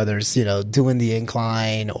everything, whether it's, doing the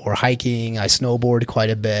incline or hiking. I snowboard quite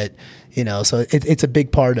a bit. So it's a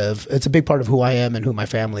big part of who I am and who my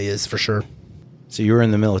family is for sure. So you were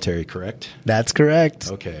in the military, correct? That's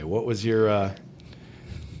correct. Okay. What was your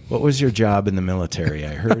job in the military?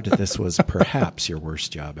 I heard this was perhaps your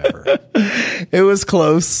worst job ever. It was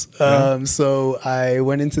close. So I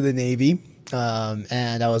went into the Navy,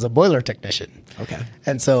 and I was a boiler technician. Okay.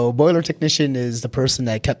 And so boiler technician is the person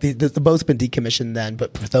that kept the boat's been decommissioned then,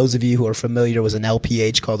 but for those of you who are familiar, it was an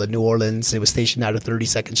LPH called the New Orleans. It was stationed out of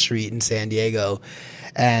 32nd Street in San Diego.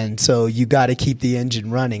 And so you got to keep the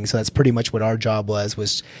engine running. So that's pretty much what our job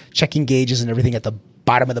was checking gauges and everything at the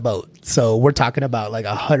bottom of the boat. So we're talking about like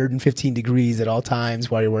 115 degrees at all times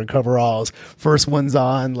while you're wearing coveralls. First one's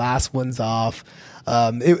on, last one's off.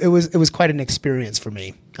 It was quite an experience for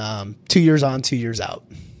me. 2 years on, 2 years out.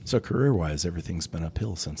 So career-wise, everything's been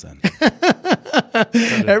uphill since then.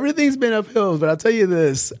 Everything's been uphill, but I'll tell you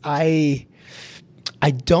this: I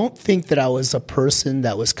don't think that I was a person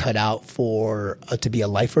that was cut out for to be a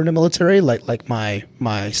lifer in the military. Like my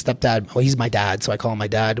stepdad, well, he's my dad, so I call him my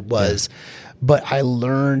dad. Was. Yeah. But I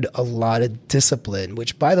learned a lot of discipline,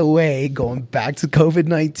 which, by the way, going back to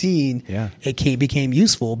COVID-19, it became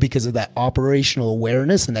useful because of that operational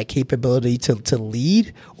awareness and that capability to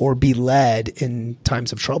lead or be led in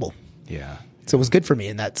times of trouble. Yeah. So it was good for me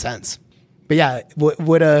in that sense. But yeah,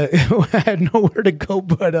 I had nowhere to go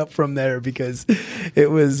but up from there because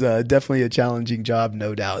it was definitely a challenging job,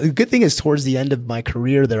 no doubt. The good thing is towards the end of my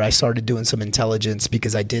career there, I started doing some intelligence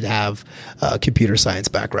because I did have a computer science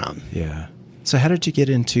background. Yeah. So how did you get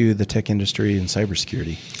into the tech industry and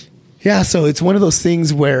cybersecurity? Yeah, so it's one of those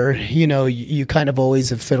things where, you kind of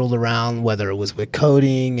always have fiddled around, whether it was with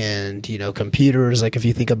coding and, computers. Like if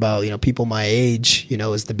you think about, people my age,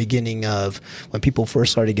 is the beginning of when people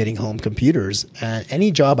first started getting home computers. And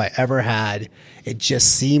any job I ever had, it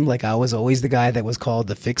just seemed like I was always the guy that was called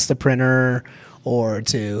to fix the printer or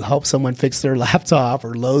to help someone fix their laptop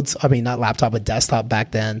or not laptop, but desktop back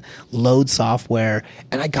then, load software.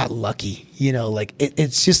 And I got lucky,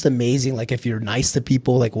 it's just amazing. Like if you're nice to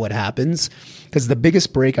people, like what happens. Because the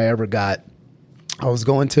biggest break I ever got, I was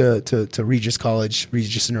going to Regis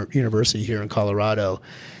University here in Colorado.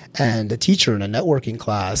 And a teacher in a networking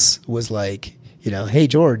class was like, hey,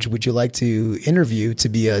 George, would you like to interview to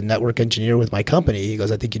be a network engineer with my company? He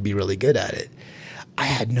goes, I think you'd be really good at it. I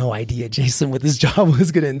had no idea, Jason, what this job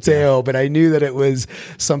was going to entail, but I knew that it was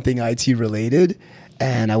something IT related.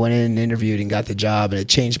 And I went in and interviewed and got the job, and it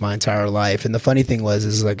changed my entire life. And the funny thing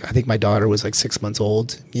is like, I think my daughter was like 6 months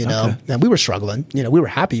old, and we were struggling. We were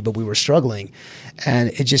happy, but we were struggling. And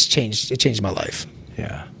it just changed. It changed my life.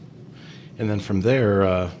 Yeah. And then from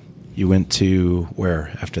there, you went to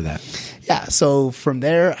where after that? Yeah, so from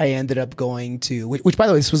there, I ended up going to, which by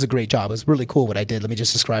the way, this was a great job. It was really cool what I did. Let me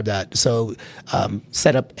just describe that. So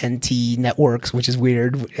set up NT networks, which is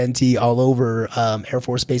weird, NT all over Air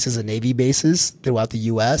Force bases and Navy bases throughout the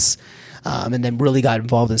U.S., and then really got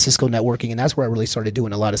involved in Cisco networking, and that's where I really started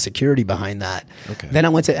doing a lot of security behind that. Okay. Then I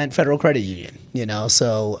went to Federal Credit Union,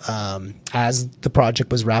 so as the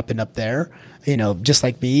project was wrapping up there, just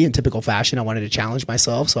like me in typical fashion, I wanted to challenge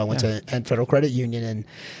myself. So I went to Federal Credit Union, and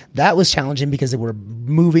that was challenging because they were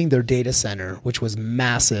moving their data center, which was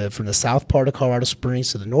massive, from the south part of Colorado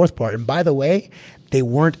Springs to the north part. And by the way, they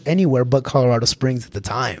weren't anywhere but Colorado Springs at the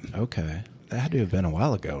time. Okay. That had to have been a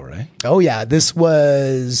while ago, right? Oh, yeah. This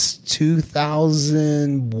was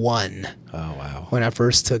 2001. Oh, wow. When I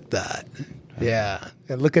first took that. Yeah.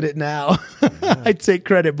 And look at it now. I take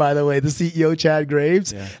credit, by the way. The CEO, Chad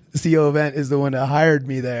Graves, the CEO of Ent, is the one that hired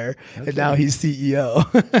me there. Okay. And now he's CEO.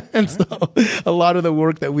 And so a lot of the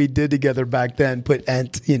work that we did together back then put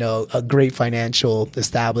Ent, a great financial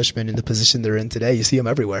establishment in the position they're in today. You see them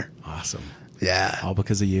everywhere. Awesome. Yeah. All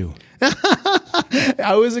because of you.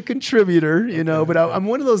 I was a contributor, but I'm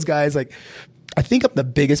one of those guys, like, I think I'm the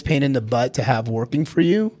biggest pain in the butt to have working for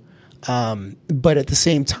you. But at the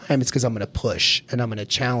same time, it's because I'm going to push and I'm going to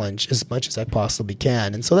challenge as much as I possibly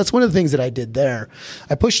can. And so that's one of the things that I did there.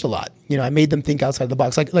 I pushed a lot. I made them think outside the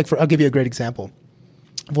box. I'll give you a great example.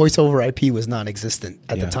 Voice over IP was non-existent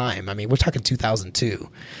at the time. I mean, we're talking 2002.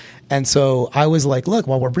 And so I was like, look,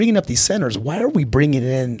 while we're bringing up these centers, why are we bringing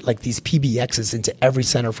in like these PBXs into every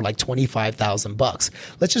center for like $25,000?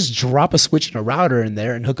 Let's just drop a switch and a router in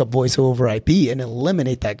there and hook up voice over IP and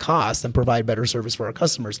eliminate that cost and provide better service for our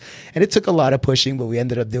customers. And it took a lot of pushing, but we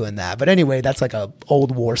ended up doing that. But anyway, that's like a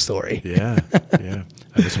old war story. Yeah.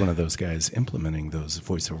 I was one of those guys implementing those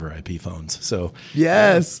voice over IP phones. So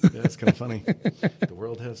yes, it's kind of funny. The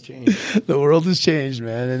world has changed. The world has changed,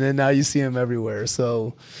 man. And then now you see them everywhere.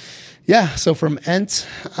 So yeah, so from Ent,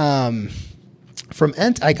 I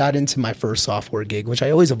got into my first software gig, which I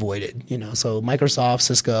always avoided, so Microsoft,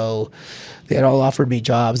 Cisco, they had all offered me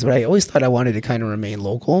jobs, but I always thought I wanted to kind of remain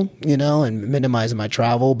local, and minimize my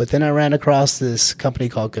travel. But then I ran across this company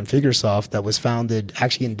called ConfigureSoft that was founded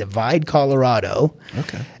actually in Divide, Colorado.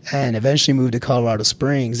 Okay. And eventually moved to Colorado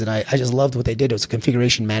Springs. And I just loved what they did. It was a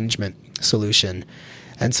configuration management solution.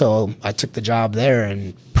 And so I took the job there,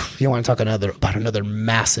 and you want to talk about another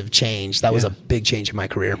massive change. That was a big change in my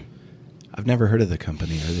career. I've never heard of the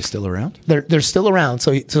company. Are they still around? They're still around.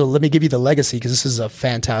 So let me give you the legacy, because this is a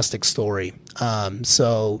fantastic story.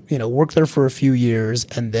 Worked there for a few years,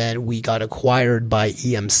 and then we got acquired by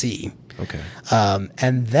EMC. Okay.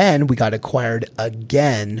 And then we got acquired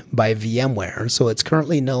again by VMware. So it's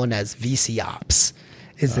currently known as VCOps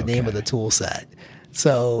is the name of the tool set.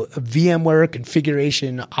 So VMware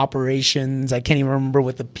configuration operations, I can't even remember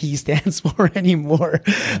what the P stands for anymore,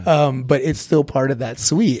 but it's still part of that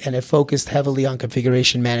suite, and it focused heavily on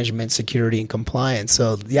configuration management, security, and compliance.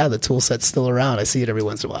 So yeah, the tool set's still around. I see it every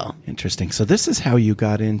once in a while. Interesting. So this is how you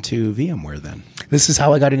got into VMware then? This is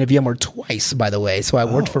how I got into VMware twice, by the way. So I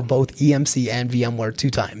worked for both EMC and VMware 2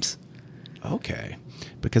 times. Okay.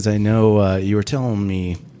 Because I know you were telling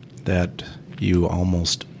me that you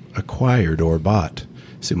almost acquired or bought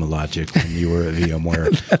Sumo Logic when you were at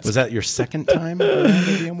VMware. Was that your second time around at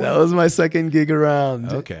VMware? That was my second gig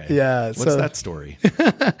around. Okay. Yeah. What's that story?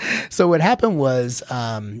 So what happened was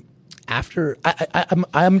after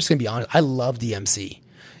I'm just gonna be honest. I loved EMC.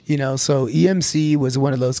 So EMC was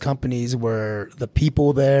one of those companies where the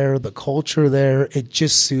people there, the culture there, it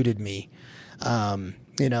just suited me. And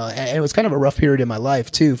it was kind of a rough period in my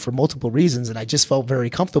life too, for multiple reasons, and I just felt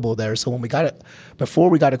very comfortable there. So when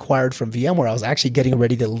before we got acquired from VMware, I was actually getting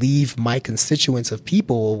ready to leave my constituents of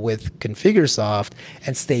people with ConfigureSoft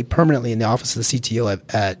and stay permanently in the office of the CTO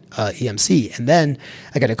at EMC. And then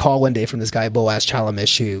I got a call one day from this guy, Boaz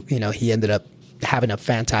Chalamish, who, he ended up having a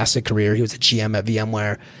fantastic career. He was a GM at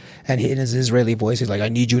VMware, and in his Israeli voice, he's like, "I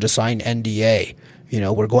need you to sign NDA.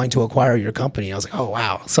 We're going to acquire your company." And I was like, oh,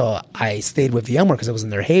 wow. So I stayed with VMware because it was in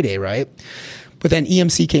their heyday, right? But then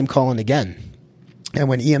EMC came calling again. And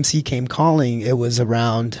when EMC came calling, it was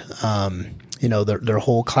around, their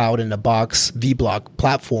whole cloud in the box vBlock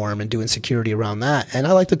platform and doing security around that. And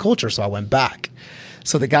I liked the culture, so I went back.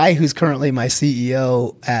 So the guy who's currently my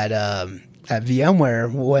CEO at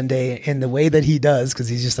VMware one day, in the way that he does, because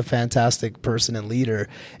he's just a fantastic person and leader,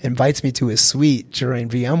 invites me to his suite during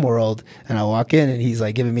VMworld, and I walk in and he's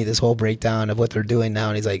like giving me this whole breakdown of what they're doing now,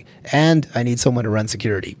 and he's like, "And I need someone to run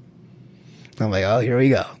security." I'm like, "Oh, here we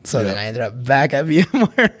go." So then I ended up back at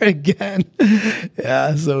VMware again.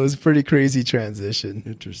 Yeah, so it was a pretty crazy transition.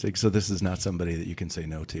 Interesting. So this is not somebody that you can say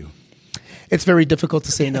no to. It's very difficult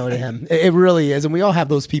to say no to him. It really is, and we all have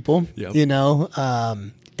those people,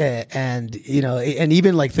 And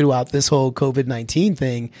even like throughout this whole COVID-19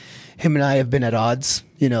 thing, him and I have been at odds,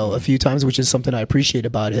 a few times, which is something I appreciate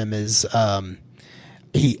about him. Is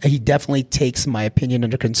he definitely takes my opinion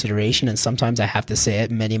under consideration, and sometimes I have to say it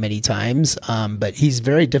many, many times. But he's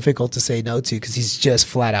very difficult to say no to because he's just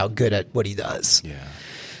flat out good at what he does. Yeah.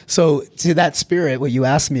 So to that spirit, what you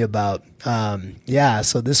asked me about,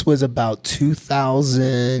 so this was about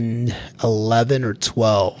 2011 or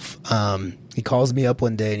 12. He calls me up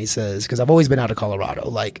one day and he says, because I've always been out of Colorado.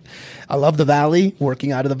 Like, I love the Valley,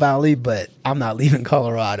 working out of the Valley, but I'm not leaving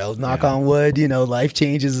Colorado. Knock on wood, you know, life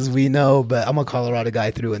changes as we know, but I'm a Colorado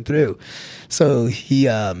guy through and through. So he's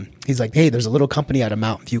like, hey, there's a little company out of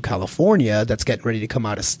Mountain View, California that's getting ready to come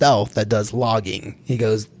out of stealth that does logging. He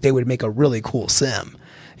goes, they would make a really cool sim.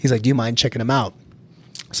 He's like, do you mind checking them out?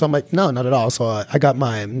 So I'm like, no, not at all. So I got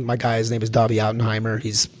my guy, his name is Dobby Altenheimer.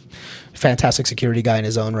 He's a fantastic security guy in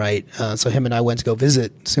his own right. So him and I went to go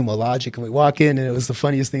visit Sumo Logic, and we walk in, and it was the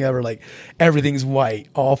funniest thing ever. Like, everything's white,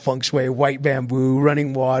 all feng shui, white bamboo,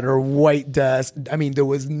 running water, white dust. I mean, there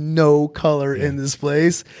was no color in this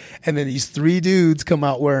place. And then these 3 dudes come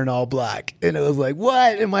out wearing all black. And it was like,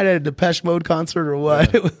 what? Am I at a Depeche Mode concert or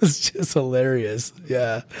what? It was just hilarious.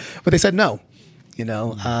 Yeah. But they said no. You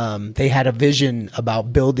know, they had a vision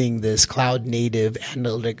about building this cloud native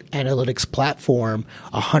analytics platform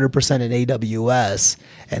 100% in AWS,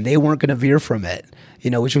 and they weren't going to veer from it,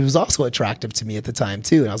 you know, which was also attractive to me at the time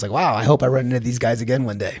too. And I was like, wow, I hope I run into these guys again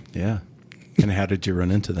one day. Yeah. And how did you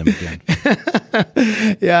run into them again?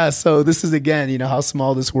 Yeah. So this is, again, you know, how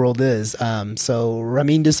small this world is. So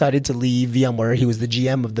Ramin decided to leave VMware. He was the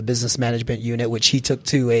GM of the business management unit, which he took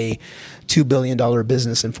to a $2 billion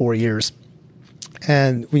business in 4 years.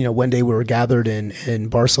 And, you know, one day we were gathered in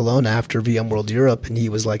Barcelona after VMworld Europe, and he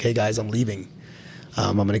was like, hey, guys, I'm leaving.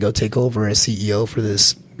 I'm going to go take over as CEO for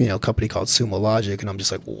this, you know, company called Sumo Logic. And I'm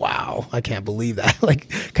just like, wow, I can't believe that. Like,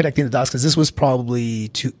 connecting the dots, because this was probably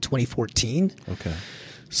 2014. Okay.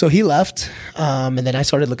 So he left, and then I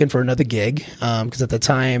started looking for another gig, because at the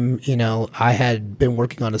time, you know, I had been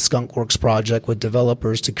working on a Skunkworks project with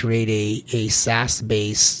developers to create a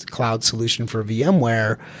SaaS-based cloud solution for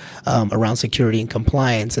VMware around security and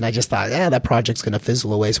compliance. And I just thought, that project's going to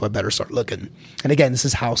fizzle away, so I better start looking. And again, this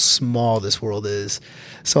is how small this world is.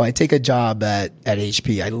 So I take a job at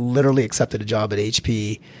HP. I literally accepted a job at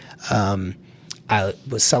HP. I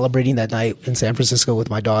was celebrating that night in San Francisco with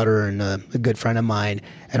my daughter and a good friend of mine.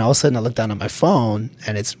 And all of a sudden I look down at my phone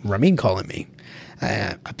and it's Ramin calling me.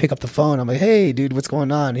 I pick up the phone. I'm like, hey, dude, what's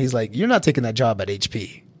going on? He's like, you're not taking that job at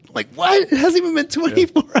HP. I'm like, what? It hasn't even been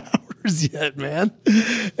 24 hours yet, man.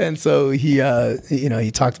 And so he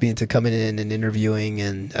talked me into coming in and interviewing.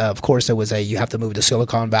 And of course it was you have to move to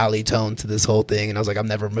Silicon Valley tone to this whole thing. And I was like, I'm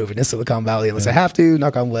never moving to Silicon Valley unless I have to,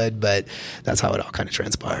 knock on wood. But that's how it all kind of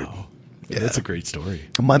transpired. Wow. Yeah, that's a great story.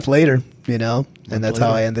 A month later, you know, and that's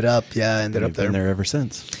how I ended up. Yeah, I ended up there. Been there ever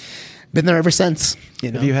since. Been there ever since.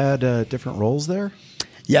 You know. Have you had different roles there?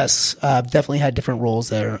 Yes, I've definitely had different roles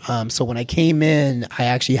there. So when I came in, I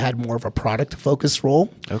actually had more of a product-focused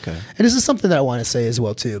role. Okay. And this is something that I want to say as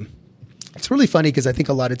well, too. It's really funny because I think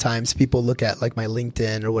a lot of times people look at like my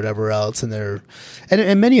LinkedIn or whatever else, and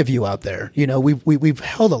and many of you out there, you know, we've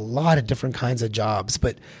held a lot of different kinds of jobs,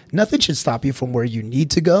 but nothing should stop you from where you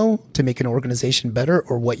need to go to make an organization better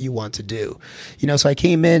or what you want to do. You know, so I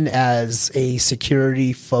came in as a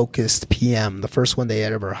security focused PM, the first one they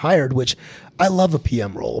had ever hired, which I love a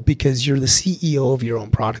PM role because you're the CEO of your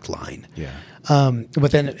own product line. Yeah.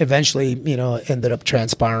 But then eventually, you know, ended up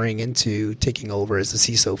transpiring into taking over as the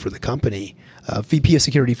CISO for the company, VP of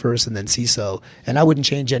security first and then CISO. And I wouldn't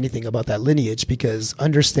change anything about that lineage because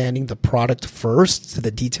understanding the product first to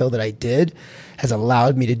the detail that I did has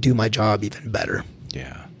allowed me to do my job even better.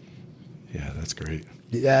 Yeah. Yeah, that's great.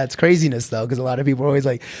 Yeah, it's craziness though, because a lot of people are always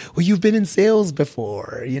like, well, you've been in sales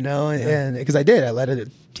before, you know, and because I did.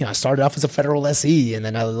 I started off as a federal SE, and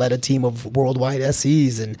then I led a team of worldwide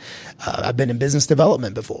SEs, and I've been in business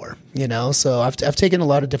development before, you know, so I've taken a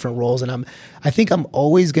lot of different roles, and I think I'm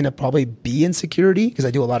always going to probably be in security because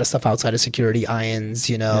I do a lot of stuff outside of security, IANS,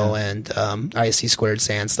 you know, and ISC squared,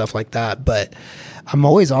 SANS, stuff like that. But I'm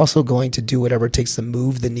always also going to do whatever it takes to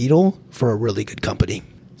move the needle for a really good company.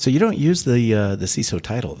 So you don't use the CISO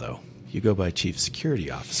title, though. You go by Chief Security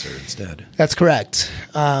Officer instead. That's correct.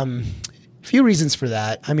 A few reasons for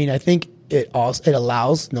that. I mean, I think it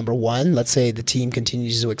allows, number one, let's say the team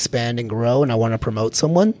continues to expand and grow and I want to promote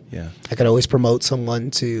someone. Yeah. I could always promote someone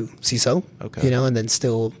to CISO, you know, and then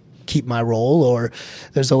still keep my role. Or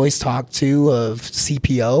there's always talk, too, of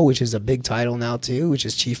CPO, which is a big title now, too, which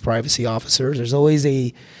is Chief Privacy Officer. There's always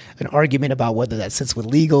an argument about whether that sits with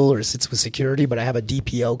legal or sits with security, but I have a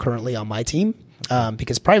DPO currently on my team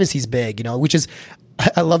because privacy is big, you know, which is,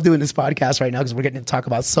 I love doing this podcast right now because we're getting to talk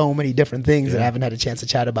about so many different things that I haven't had a chance to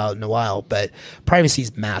chat about in a while, but privacy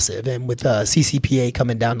is massive. And with CCPA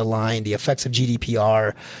coming down the line, the effects of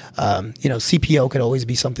GDPR, you know, CPO could always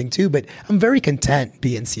be something too, but I'm very content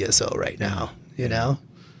being CSO right now, you know,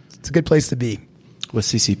 it's a good place to be. With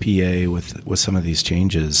CCPA, with some of these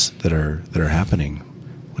changes that are happening,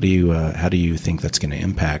 what do you how do you think that's going to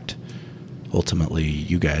impact ultimately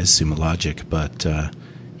you guys, Sumo Logic, but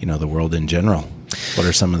the world in general? What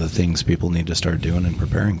are some of the things people need to start doing and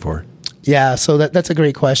preparing for? Yeah, so that's a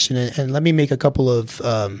great question. And let me make a couple of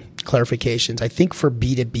clarifications. I think for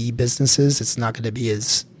B2B businesses, it's not going to be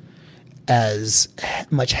as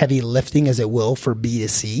much heavy lifting as it will for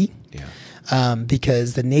B2C. Yeah.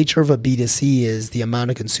 Because the nature of a B2C is the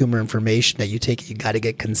amount of consumer information that you take. You got to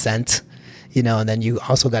get consent, and then you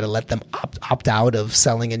also got to let them opt out of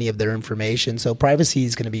selling any of their information. So privacy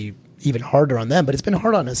is going to be even harder on them, but it's been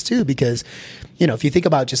hard on us too, because, if you think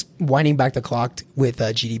about just winding back the clock with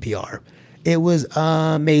GDPR, it was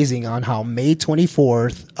amazing on how May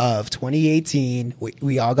 24th of 2018,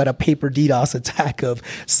 we all got a paper DDoS attack of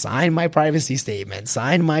sign my privacy statement,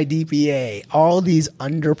 sign my DPA, all these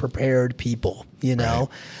underprepared people, Right.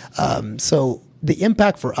 So the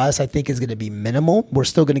impact for us, I think, is going to be minimal. We're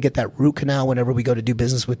still going to get that root canal whenever we go to do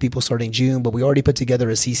business with people starting June, but we already put together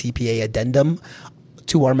a CCPA addendum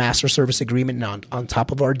to our master service agreement on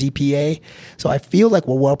top of our DPA. So I feel like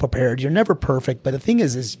we're well prepared. You're never perfect, but the thing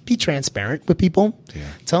is be transparent with people. Yeah.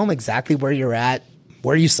 Tell them exactly where you're at,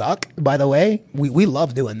 where you suck. By the way, we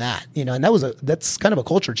love doing that, and that's kind of a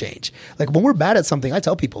culture change. Like when we're bad at something, I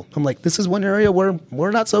tell people, I'm like, this is one area where we're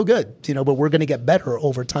not so good, but we're going to get better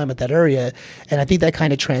over time at that area. And I think that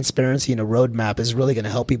kind of transparency and a roadmap is really going to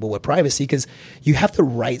help people with privacy, because you have to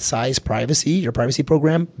right size your privacy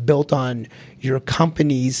program built on your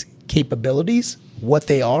company's capabilities, what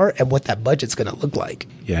they are, and what that budget's going to look like.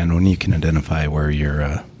 Yeah, and when you can identify where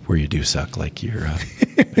you do suck, like you're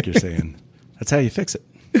saying, that's how you fix it.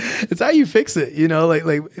 It's how you fix it.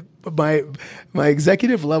 Like my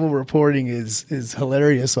executive level reporting is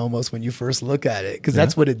hilarious almost when you first look at it, because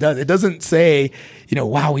that's what it does. It doesn't say,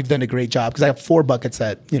 wow, we've done a great job, because I have 4 buckets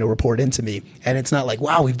that, report into me. And it's not like,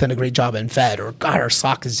 wow, we've done a great job in Fed, or God, our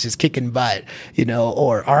SOC is just kicking butt,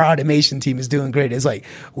 or our automation team is doing great. It's like,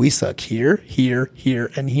 we suck here, here,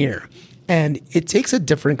 here, and here. And it takes a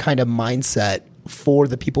different kind of mindset for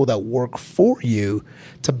the people that work for you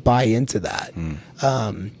to buy into that.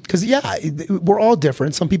 Because we're all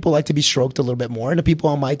different. Some people like to be stroked a little bit more, and the people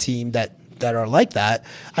on my team that are like that,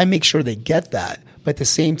 I make sure they get that. But at the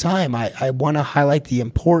same time, I want to highlight the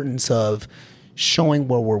importance of showing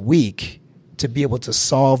where we're weak to be able to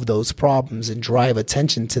solve those problems and drive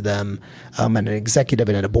attention to them at an executive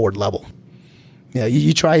and at a board level.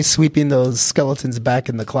 You try sweeping those skeletons back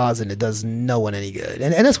in the closet, and it does no one any good.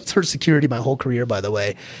 And that's what's hurt security my whole career, by the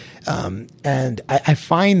way. And I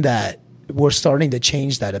find that we're starting to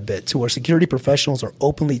change that a bit to where security professionals are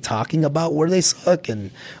openly talking about where they suck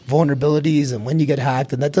and vulnerabilities and when you get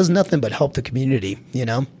hacked. And that does nothing but help the community,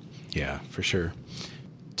 Yeah, for sure.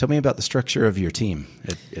 Tell me about the structure of your team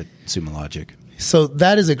at Sumo Logic. So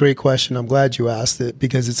that is a great question. I'm glad you asked it,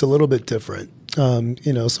 because it's a little bit different.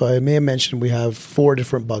 So I may have mentioned we have 4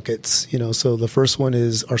 different buckets. So the first one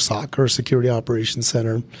is our SOC, or Security Operations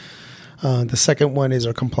Center. The second one is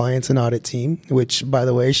our compliance and audit team, which, by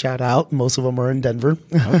the way, shout out, most of them are in Denver,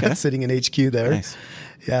 sitting in HQ there. Nice.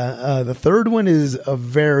 Yeah. The third one is a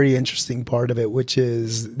very interesting part of it, which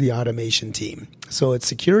is the automation team. So it's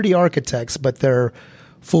security architects, but they're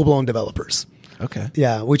full-blown developers. Okay.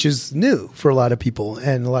 Yeah, which is new for a lot of people,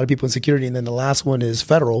 and a lot of people in security. And then the last one is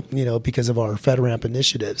federal, because of our FedRAMP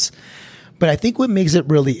initiatives. But I think what makes it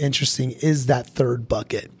really interesting is that third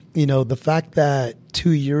bucket. The fact that 2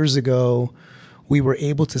 years ago we were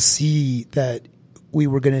able to see that we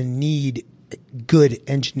were going to need good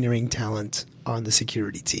engineering talent on the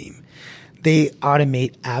security team. They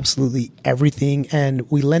automate absolutely everything, and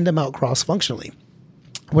we lend them out cross-functionally.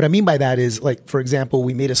 What I mean by that is, like, for example,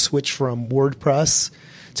 we made a switch from WordPress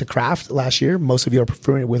to Craft last year. Most of you are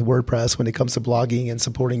preferring it with WordPress when it comes to blogging and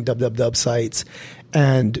supporting www sites.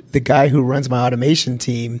 And the guy who runs my automation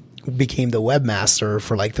team became the webmaster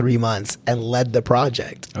for like 3 months and led the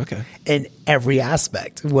project. Okay. In every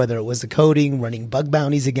aspect, whether it was the coding, running bug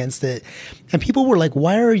bounties against it. And people were like,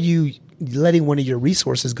 why are you letting one of your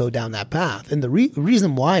resources go down that path? And the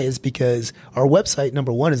reason why is because our website,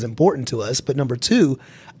 number one, is important to us. But number two,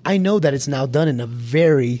 I know that it's now done in a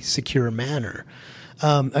very secure manner.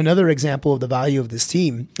 Another example of the value of this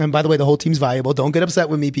team, and by the way, the whole team's valuable. Don't get upset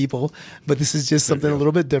with me, people, but this is just something a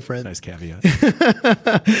little bit different. Nice caveat.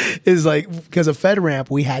 Is like, because of FedRAMP,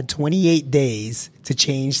 we had 28 days to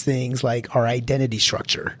change things like our identity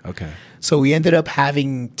structure. Okay. So we ended up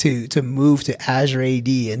having to move to Azure AD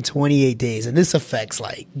in 28 days. And this affects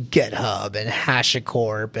like GitHub and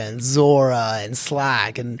HashiCorp and Zora and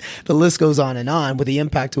Slack, and the list goes on with the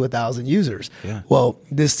impact to 1,000 users. Yeah. Well,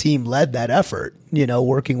 this team led that effort.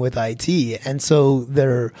 working with IT. And so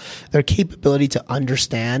their capability to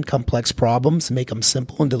understand complex problems, make them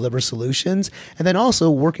simple and deliver solutions, and then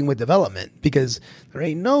also working with development, because there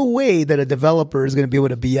ain't no way that a developer is going to be able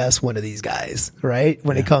to BS one of these guys, right?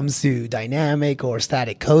 When it comes to dynamic or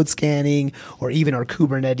static code scanning, or even our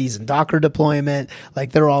Kubernetes and Docker deployment,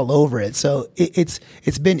 like they're all over it. So it's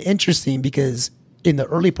been interesting because in the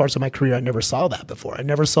early parts of my career, I never saw that before. I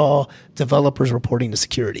never saw developers reporting to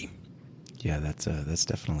security. Yeah, that's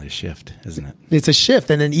definitely a shift, isn't it? It's a shift.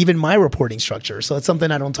 And then even my reporting structure. So it's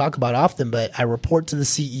something I don't talk about often, but I report to the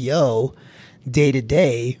CEO day to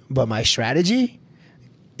day, but my strategy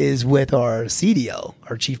is with our CDO,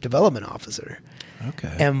 our Chief Development Officer.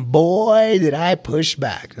 Okay. And boy, did I push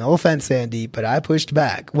back. No offense, Sandy, but I pushed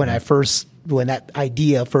back when that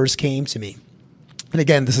idea first came to me. And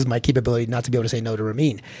again, this is my capability not to be able to say no to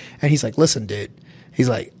Ramin. And he's like, listen, dude. He's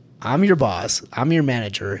like, I'm your boss. I'm your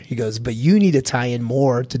manager. He goes, but you need to tie in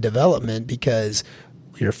more to development because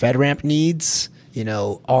your FedRAMP needs,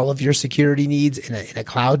 all of your security needs in a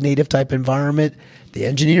cloud native type environment. The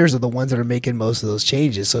engineers are the ones that are making most of those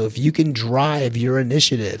changes. So if you can drive your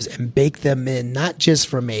initiatives and bake them in, not just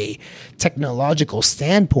from a technological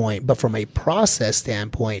standpoint, but from a process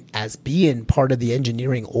standpoint as being part of the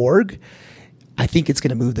engineering org, I think it's going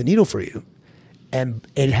to move the needle for you. And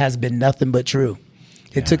it has been nothing but true.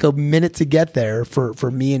 It took a minute to get there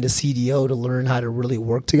for me and the CDO to learn how to really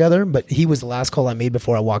work together. But he was the last call I made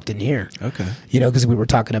before I walked in here. Okay. Because we were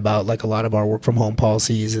talking about like a lot of our work from home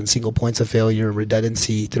policies and single points of failure and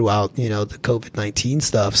redundancy throughout, the COVID-19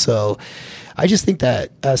 stuff. So I just think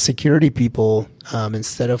that as security people,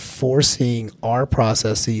 instead of forcing our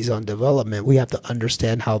processes on development, we have to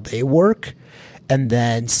understand how they work and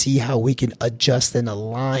then see how we can adjust and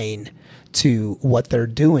align to what they're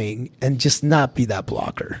doing and just not be that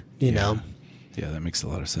blocker, know? Yeah, that makes a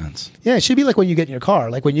lot of sense. Yeah, it should be like when you get in your car.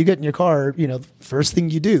 Like when you get in your car, first thing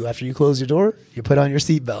you do after you close your door, you put on your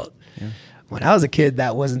seatbelt. Yeah. When I was a kid,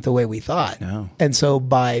 that wasn't the way we thought. No. And so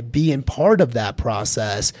by being part of that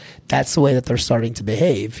process, that's the way that they're starting to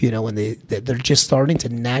behave, when they're just starting to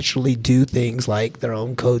naturally do things like their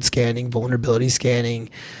own code scanning, vulnerability scanning,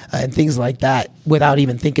 and things like that without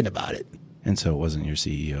even thinking about it. And so it wasn't your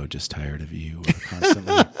CEO just tired of you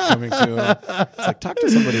constantly coming to him. It's like, talk to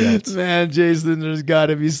somebody else. Man, Jason, there's got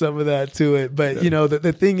to be some of that to it. But,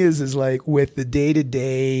 the thing is like with the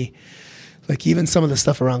day-to-day, like even some of the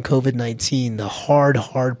stuff around COVID-19, the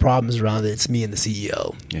hard problems around it, it's me and the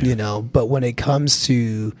CEO, But when it comes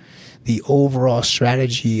to the overall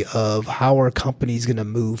strategy of how our company is going to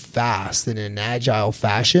move fast in an agile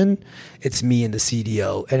fashion, it's me and the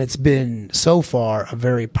CDO. And it's been so far a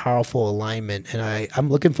very powerful alignment. And I'm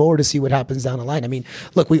looking forward to see what happens down the line. I mean,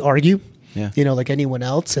 look, we argue, like anyone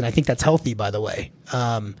else. And I think that's healthy, by the way.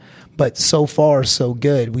 But so far, so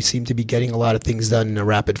good. We seem to be getting a lot of things done in a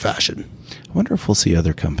rapid fashion. I wonder if we'll see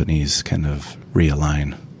other companies kind of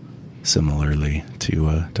realign similarly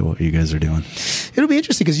to what you guys are doing. It'll be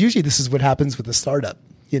interesting because usually this is what happens with a startup.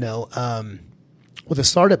 With a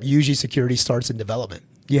startup, usually security starts in development.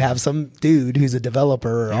 You have some dude who's a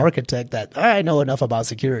developer or architect that I know enough about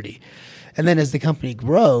security. And then as the company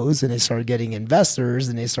grows and they start getting investors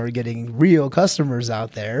and they start getting real customers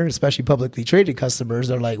out there, especially publicly traded customers,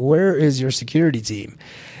 they're like, where is your security team?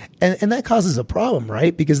 And that causes a problem,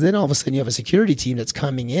 right? Because then all of a sudden you have a security team that's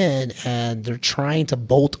coming in and they're trying to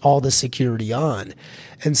bolt all the security on.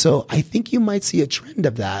 And so I think you might see a trend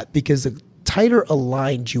of that because the tighter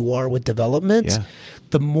aligned you are with development,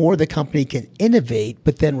 the more the company can innovate,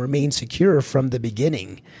 but then remain secure from the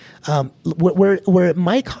beginning. Where it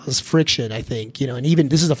might cause friction, I think, and even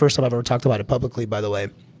this is the first time I've ever talked about it publicly, by the way,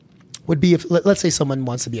 would be if, let's say someone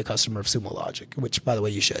wants to be a customer of Sumo Logic, which, by the way,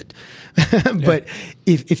 you should. But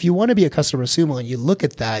if you want to be a customer of Sumo and you look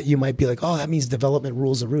at that, you might be like, oh, that means development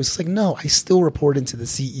rules the roost. It's like, no, I still report into the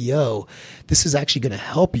CEO. This is actually going to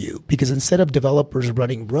help you because instead of developers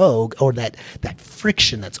running rogue or that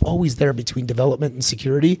friction that's always there between development and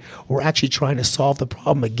security, we're actually trying to solve the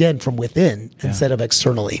problem again from within instead of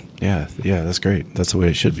externally. Yeah, that's great. That's the way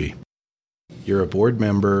it should be. You're a board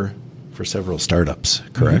member for several startups,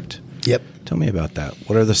 correct? Mm-hmm. Yep. Tell me about that.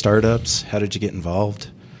 What are the startups? How did you get involved?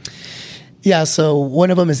 Yeah, so one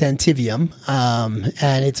of them is Antivium,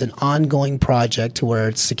 and it's an ongoing project where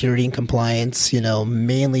it's security and compliance,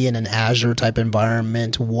 mainly in an Azure type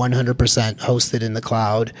environment, 100% hosted in the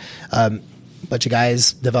cloud. Bunch of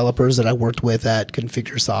guys, developers that I worked with at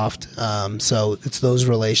ConfigureSoft. So it's those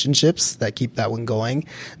relationships that keep that one going.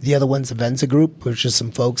 The other one's Avenza Group, which is some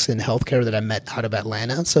folks in healthcare that I met out of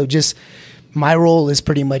Atlanta. So just my role is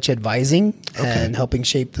pretty much advising and helping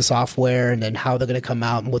shape the software and then how they're going to come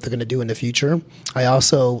out and what they're going to do in the future. I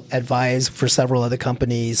also advise for several other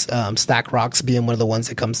companies, StackRox being one of the ones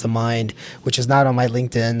that comes to mind, which is not on my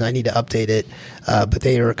LinkedIn. I need to update it, but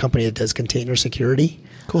they are a company that does container security.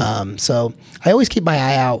 Cool. So I always keep my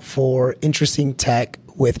eye out for interesting tech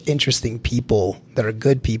with interesting people that are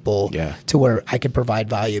good people to where I can provide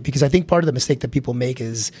value. Because I think part of the mistake that people make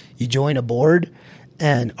is you join a board,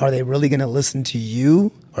 and are they really going to listen to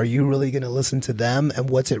you? Are you really going to listen to them? And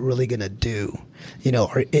what's it really going to do? You know,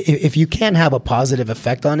 or if you can't have a positive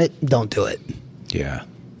effect on it, don't do it. Yeah.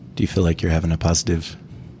 Do you feel like you're having a positive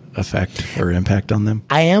effect or impact on them?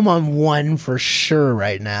 I am on one for sure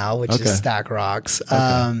right now, which is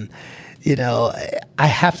StackRox. You know, I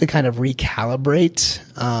have to kind of recalibrate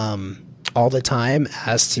all the time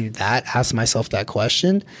as to that, ask myself that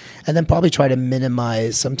question, and then probably try to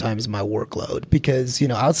minimize sometimes my workload. Because, you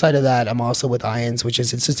know, outside of that, I'm also with IANS, which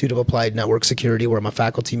is Institute of Applied Network Security, where I'm a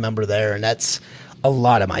faculty member there, and that's a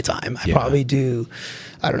lot of my time. I probably do,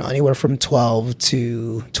 I don't know, anywhere from 12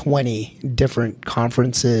 to 20 different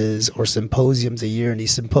conferences or symposiums a year. And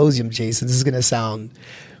these symposiums, Jason, this is going to sound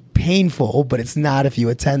painful, but it's not if you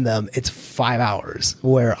attend them. It's 5 hours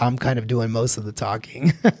where I'm kind of doing most of the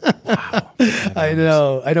talking. Wow. I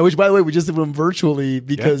know. Which, by the way, we just did them virtually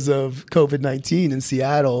because of COVID-19 in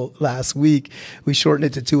Seattle last week. We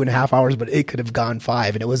shortened it to 2.5 hours, but it could have gone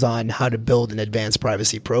 5. And it was on how to build an advanced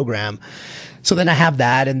privacy program. So then I have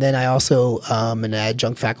that. And then I also am an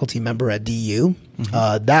adjunct faculty member at DU.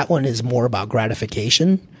 That one is more about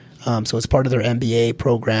gratification. So it's part of their MBA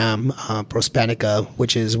program, Prospenica,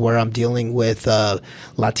 which is where I'm dealing with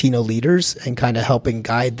Latino leaders and kind of helping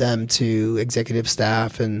guide them to executive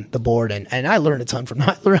staff and the board. And I learn a ton from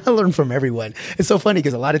I learn from everyone. It's so funny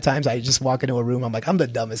because a lot of times I just walk into a room, I'm like, I'm the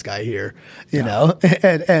dumbest guy here, you know,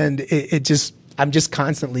 and it just, I'm just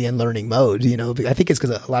constantly in learning mode, you know. I think it's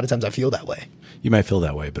because a lot of times I feel that way. You might feel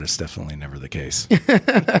that way, but it's definitely never the case.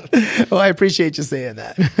 Well, I appreciate you saying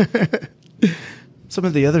that. Some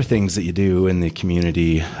of the other things that you do in the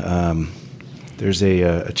community, there's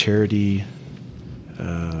a charity,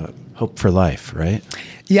 Hope for Life, right?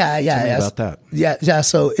 Yeah. Tell me about that. Yeah.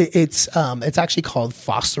 So it's actually called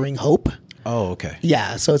Fostering Hope. Oh, okay.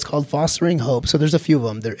 Yeah, so it's called Fostering Hope. So there's a few of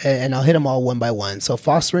them, there, and I'll hit them all one by one. So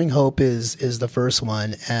Fostering Hope is the first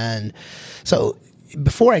one, and so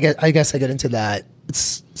before I get into that,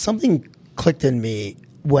 it's something clicked in me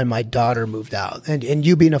when my daughter moved out, and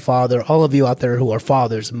you being a father, all of you out there who are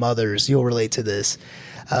fathers, mothers, you'll relate to this.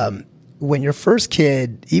 When your first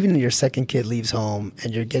kid, even your second kid leaves home,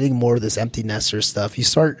 and you're getting more of this empty nester stuff, you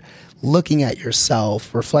start looking at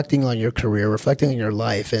yourself, reflecting on your career, reflecting on your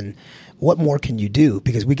life, and what more can you do?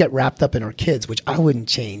 Because we get wrapped up in our kids, which I wouldn't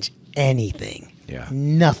change anything. Yeah.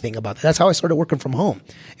 Nothing about that. That's how I started working from home.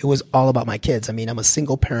 It was all about my kids. I mean, I'm a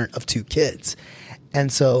single parent of 2 kids. And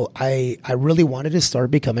so I really wanted to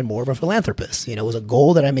start becoming more of a philanthropist. You know, it was a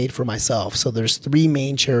goal that I made for myself. So there's 3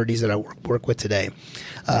 main charities that I work with today.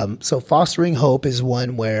 So Fostering Hope is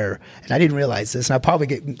one where, and I didn't realize this, and I probably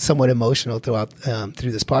get somewhat emotional through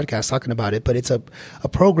this podcast talking about it, but it's a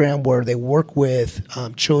program where they work with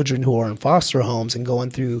children who are in foster homes and going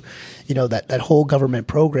through, you know, that whole government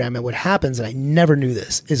program. And what happens, and I never knew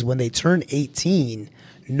this, is when they turn 18,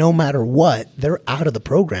 no matter what, they're out of the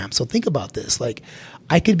program. So think about this. Like,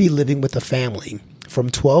 I could be living with a family from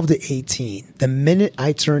 12 to 18. The minute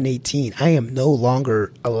I turn 18, I am no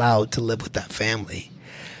longer allowed to live with that family.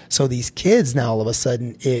 So these kids now, all of a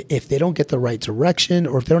sudden, if they don't get the right direction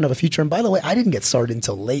or if they don't have a future, and by the way, I didn't get started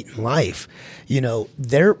until late in life, you know,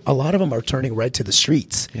 a lot of them are turning right to the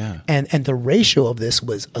streets. Yeah. And the ratio of this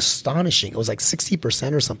was astonishing. It was like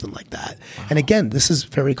 60% or something like that. Wow. And again, this is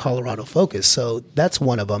very Colorado focused. So that's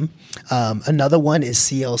one of them. Another one is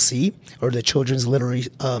CLC, or the Children's Literary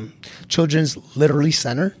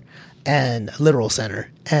Center. And Literal Center.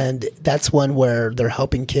 And that's one where they're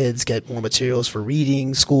helping kids get more materials for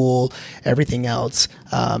reading, school, everything else.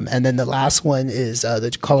 And then the last one is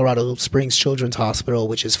the Colorado Springs Children's Hospital,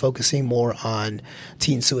 which is focusing more on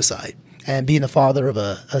teen suicide. And being the father of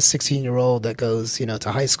a 16-year-old that goes, you know,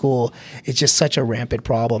 to high school, it's just such a rampant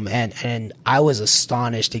problem. And I was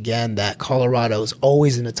astonished again that Colorado is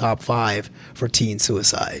always in the top 5 for teen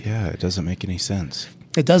suicide. Yeah, it doesn't make any sense.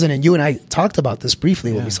 It doesn't. And you and I talked about this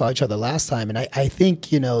briefly when we saw each other last time. And I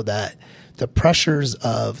think, you know, that the pressures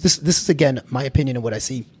of this is, again, my opinion of what I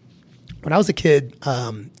see. When I was a kid,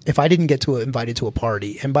 if I didn't get invited to a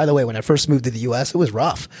party, and by the way, when I first moved to the U.S., it was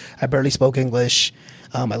rough. I barely spoke English.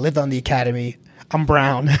 I lived on the academy. I'm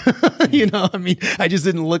brown. You know, I mean, I just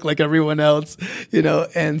didn't look like everyone else, you know.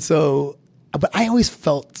 And so, but I always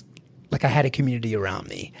felt like I had a community around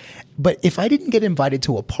me. But if I didn't get invited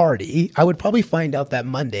to a party, I would probably find out that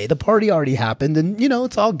Monday the party already happened, and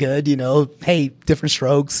it's all good. Hey, different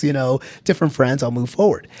strokes. Different friends. I'll move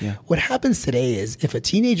forward. Yeah. What happens today is if a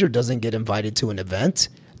teenager doesn't get invited to an event,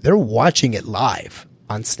 they're watching it live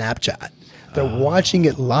on Snapchat. They're watching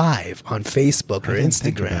it live on Facebook or Instagram.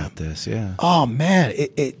 Think about this, yeah. Oh man,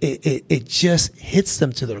 it just hits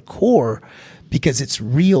them to their core because it's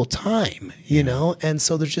real time, And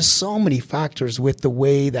so there's just so many factors with the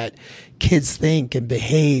way that kids think and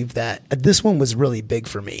behave that this one was really big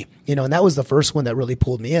for me, and that was the first one that really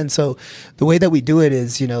pulled me in. So the way that we do it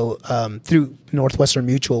is, through Northwestern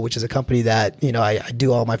Mutual, which is a company that, I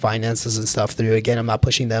do all my finances and stuff through. Again, I'm not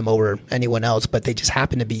pushing them over anyone else, but they just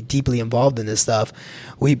happen to be deeply involved in this stuff.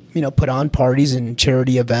 We, put on parties and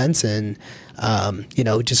charity events and,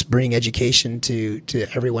 just bring education to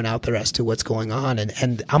everyone out there as to what's going on.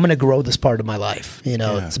 And I'm going to grow this part of my life.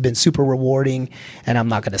 It's been super rewarding and I'm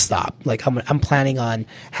not going to stop. Like I'm planning on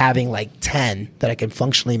having like 10 that I can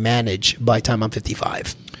functionally manage by the time I'm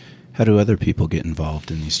 55. How do other people get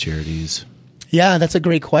involved in these charities? Yeah, that's a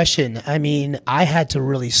great question. I mean, I had to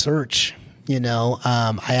really search,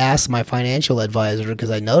 I asked my financial advisor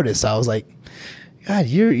because I noticed, I was like, God,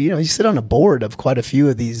 you sit on a board of quite a few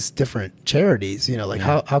of these different charities,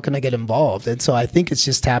 how can I get involved? And so I think it's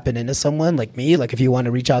just tapping into someone like me. Like if you want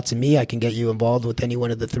to reach out to me, I can get you involved with any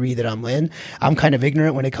one of the 3 that I'm in. I'm kind of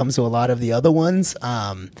ignorant when it comes to a lot of the other ones.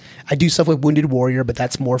 I do stuff with Wounded Warrior, but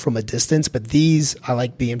that's more from a distance. But these, I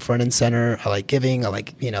like being front and center. I like giving. I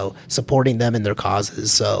like, supporting them in their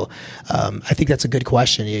causes. So I think that's a good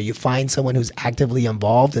question. You find someone who's actively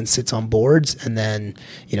involved and sits on boards and then,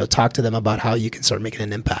 talk to them about how you can start making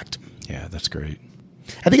an impact. Yeah, that's great.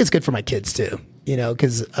 I think it's good for my kids too,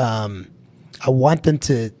 because I want them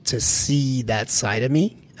to see that side of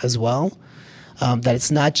me as well. That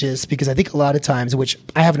it's not just because I think a lot of times, which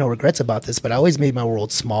I have no regrets about this, but I always made my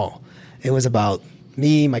world small. It was about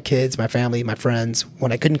me, my kids, my family, my friends,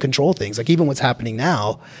 when I couldn't control things. Like even what's happening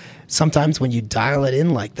now, sometimes when you dial it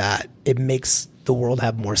in like that, it makes the world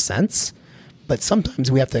have more sense. But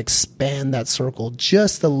sometimes we have to expand that circle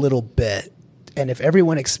just a little bit. And if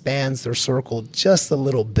everyone expands their circle just a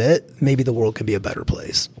little bit, maybe the world can be a better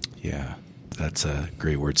place. Yeah, that's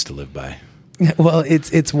great words to live by. Well,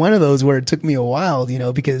 it's one of those where it took me a while,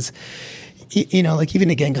 because, like even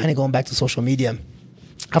again, kind of going back to social media,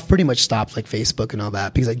 I've pretty much stopped like Facebook and all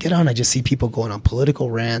that because I get on, I just see people going on political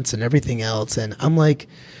rants and everything else. And I'm like,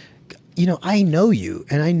 I know you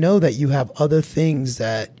and I know that you have other things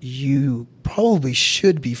that you probably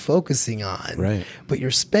should be focusing on, right? But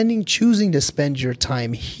you're choosing to spend your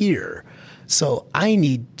time here. So I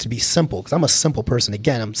need to be simple because I'm a simple person.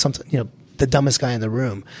 Again, I'm sometimes, the dumbest guy in the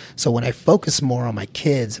room. So when I focus more on my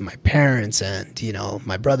kids and my parents and,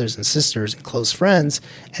 my brothers and sisters and close friends,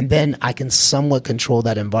 and then I can somewhat control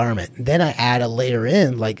that environment. Then I add a layer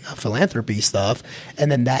in like philanthropy stuff.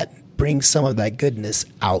 And then that brings some of that goodness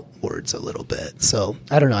outwards a little bit. So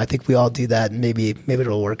I don't know. I think we all do that and maybe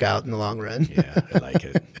it'll work out in the long run. Yeah, I like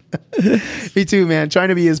it. Me too, man. Trying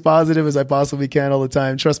to be as positive as I possibly can all the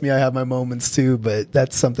time. Trust me, I have my moments too, but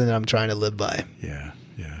that's something that I'm trying to live by. Yeah,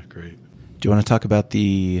 great. Do you want to talk about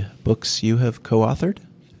the books you have co-authored?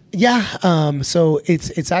 Yeah. So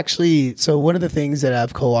it's actually, so one of the things that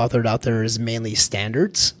I've co-authored out there is mainly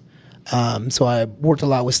standards. So I worked a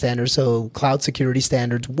lot with standards, so cloud security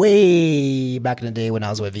standards way back in the day when I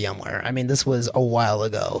was with VMware. I mean, this was a while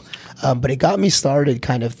ago, but it got me started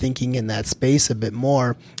kind of thinking in that space a bit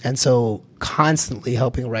more. And so constantly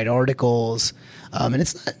helping write articles. And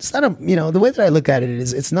it's not a, the way that I look at it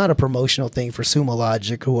is it's not a promotional thing for Sumo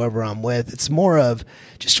Logic, whoever I'm with. It's more of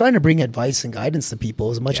just trying to bring advice and guidance to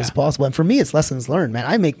people as much as possible. And for me, it's lessons learned, man.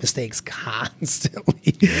 I make mistakes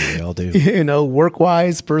constantly. Yeah, we all do.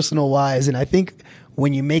 Work-wise, personal-wise. And I think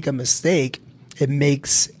when you make a mistake, it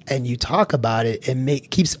makes, and you talk about it,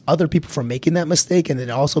 keeps other people from making that mistake. And it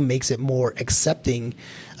also makes it more accepting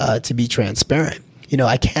to be transparent.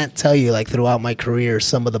 I can't tell you, like, throughout my career,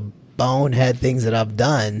 some of the bonehead things that I've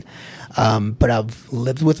done, but I've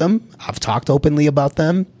lived with them. I've talked openly about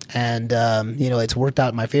them, and it's worked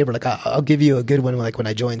out in my favor. Like I'll give you a good one. Like when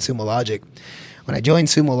I joined Sumo Logic,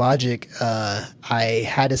 I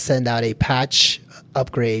had to send out a patch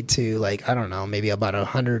upgrade to maybe about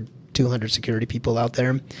 100, 200 security people out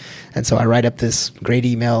there, and so I write up this great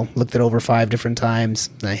email, looked it over 5 different times,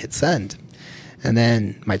 and I hit send, and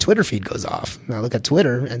then my Twitter feed goes off. And I look at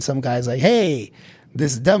Twitter, and some guy's like, "Hey,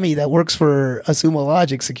 this dummy that works for a Sumo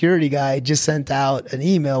Logic security guy just sent out an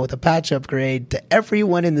email with a patch upgrade to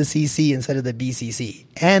everyone in the CC instead of the BCC."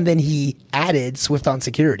 And then he added Swift on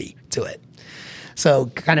security to it.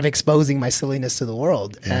 So kind of exposing my silliness to the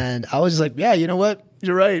world. And I was just like, yeah, you know what?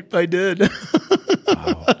 You're right. I did.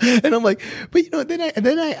 Wow. And I'm like, but then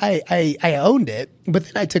I owned it, but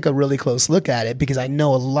then I took a really close look at it because I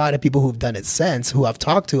know a lot of people who've done it since who I've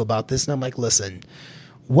talked to about this. And I'm like, listen,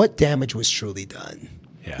 what damage was truly done?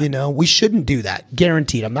 Yeah. We shouldn't do that.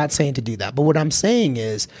 Guaranteed. I'm not saying to do that. But what I'm saying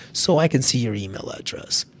is so I can see your email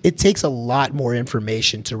address. It takes a lot more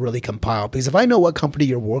information to really compile because if I know what company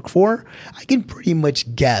you work for, I can pretty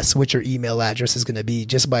much guess what your email address is going to be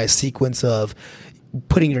just by a sequence of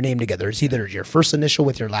putting your name together. It's either your first initial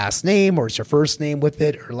with your last name or it's your first name with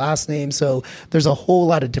it or last name. So there's a whole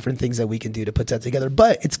lot of different things that we can do to put that together.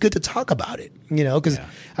 But it's good to talk about it, because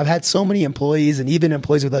I've had so many employees and even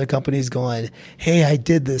employees with other companies going, hey, I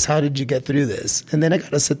did this. How did you get through this? And then I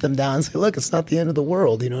got to sit them down and say, look, it's not the end of the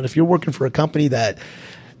world. And if you're working for a company that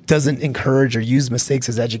doesn't encourage or use mistakes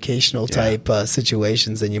as educational type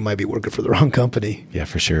situations, then you might be working for the wrong company. Yeah,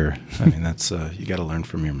 for sure. I mean, that's you got to learn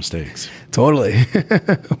from your mistakes. Totally,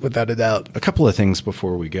 without a doubt. A couple of things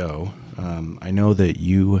before we go. I know that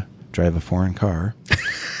you drive a foreign car,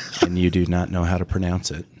 and you do not know how to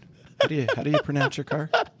pronounce it. How do you pronounce your car?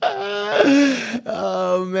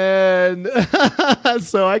 Oh man!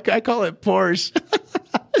 So I call it Porsche.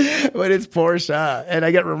 But it's Porsche, and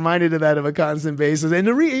I get reminded of that on a constant basis. And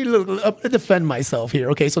I'm going to defend myself here.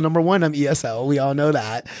 Okay, so number one, I'm ESL. We all know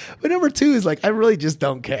that. But number two is I really just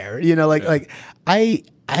don't care.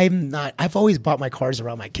 I'm not. I've always bought my cars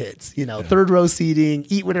around my kids. Third row seating,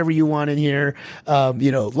 eat whatever you want in here.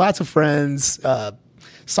 Lots of friends.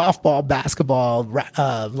 Softball, basketball,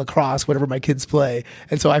 lacrosse, whatever my kids play.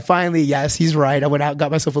 And so I finally, yes, he's right. I went out and got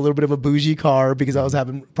myself a little bit of a bougie car because I was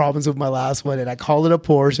having problems with my last one. And I called it a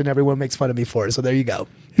Porsche and everyone makes fun of me for it. So there you go.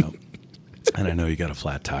 Yep. And I know you got a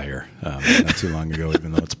flat tire not too long ago,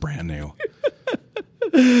 even though it's brand new.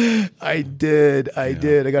 I did. I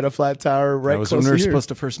got a flat tire right close to here. That was when we were supposed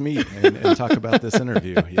to first meet and talk about this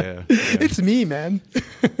interview. Yeah. It's me, man.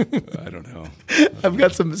 I don't know. I've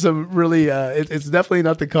got some really, it's definitely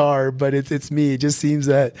not the car, but it's me. It just seems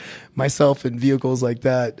that myself and vehicles like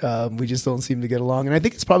that, we just don't seem to get along. And I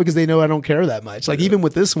think it's probably because they know I don't care that much. Even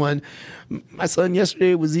with this one, my son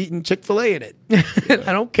yesterday was eating Chick-fil-A in it.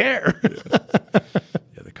 I don't care.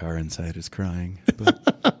 The car inside is crying. But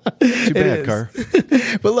too bad, car.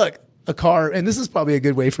 But look, a car, and this is probably a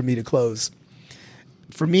good way for me to close.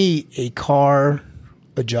 For me, a car,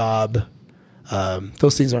 a job,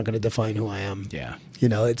 those things aren't going to define who I am. Yeah.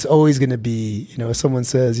 It's always going to be, if someone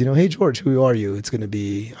says, hey, George, who are you? It's going to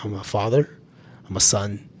be, I'm a father, I'm a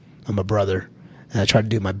son, I'm a brother. And I try to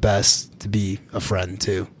do my best to be a friend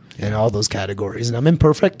too, in all those categories. And I'm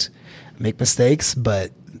imperfect, I make mistakes,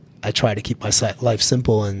 but I try to keep my life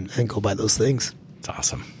simple and go by those things. It's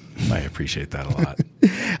awesome. I appreciate that a lot.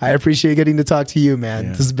 I appreciate getting to talk to you, man. Yeah.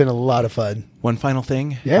 This has been a lot of fun. One final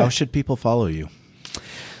thing. Yeah. How should people follow you?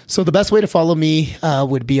 So the best way to follow me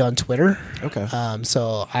would be on Twitter. Okay.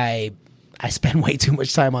 So I spend way too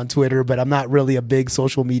much time on Twitter, but I'm not really a big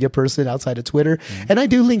social media person outside of Twitter. Mm-hmm. And I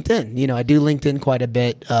do LinkedIn. I do LinkedIn quite a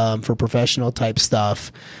bit for professional type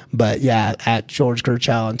stuff. But yeah, at George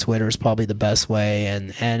Kirchow on Twitter is probably the best way.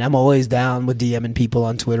 And I'm always down with DMing people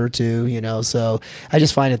on Twitter too, So I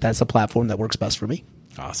just find that that's a platform that works best for me.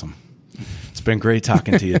 Awesome. It's been great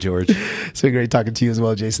talking to you, George. It's been great talking to you as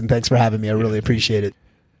well, Jason. Thanks for having me. I really appreciate it.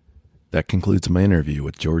 That concludes my interview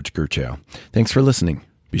with George Kirchow. Thanks for listening.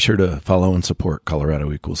 Be sure to follow and support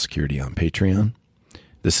Colorado Equals Security on Patreon.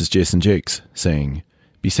 This is Jason Jakes saying,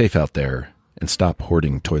 be safe out there and stop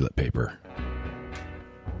hoarding toilet paper.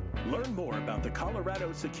 Learn more about the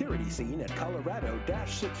Colorado security scene at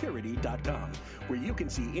colorado-security.com, where you can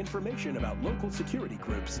see information about local security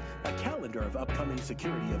groups, a calendar of upcoming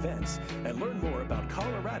security events, and learn more about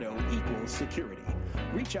Colorado Equals Security.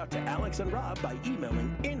 Reach out to Alex and Rob by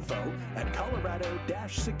emailing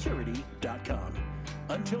info@colorado-security.com.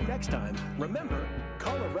 Until next time, remember,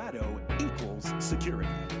 Colorado equals security.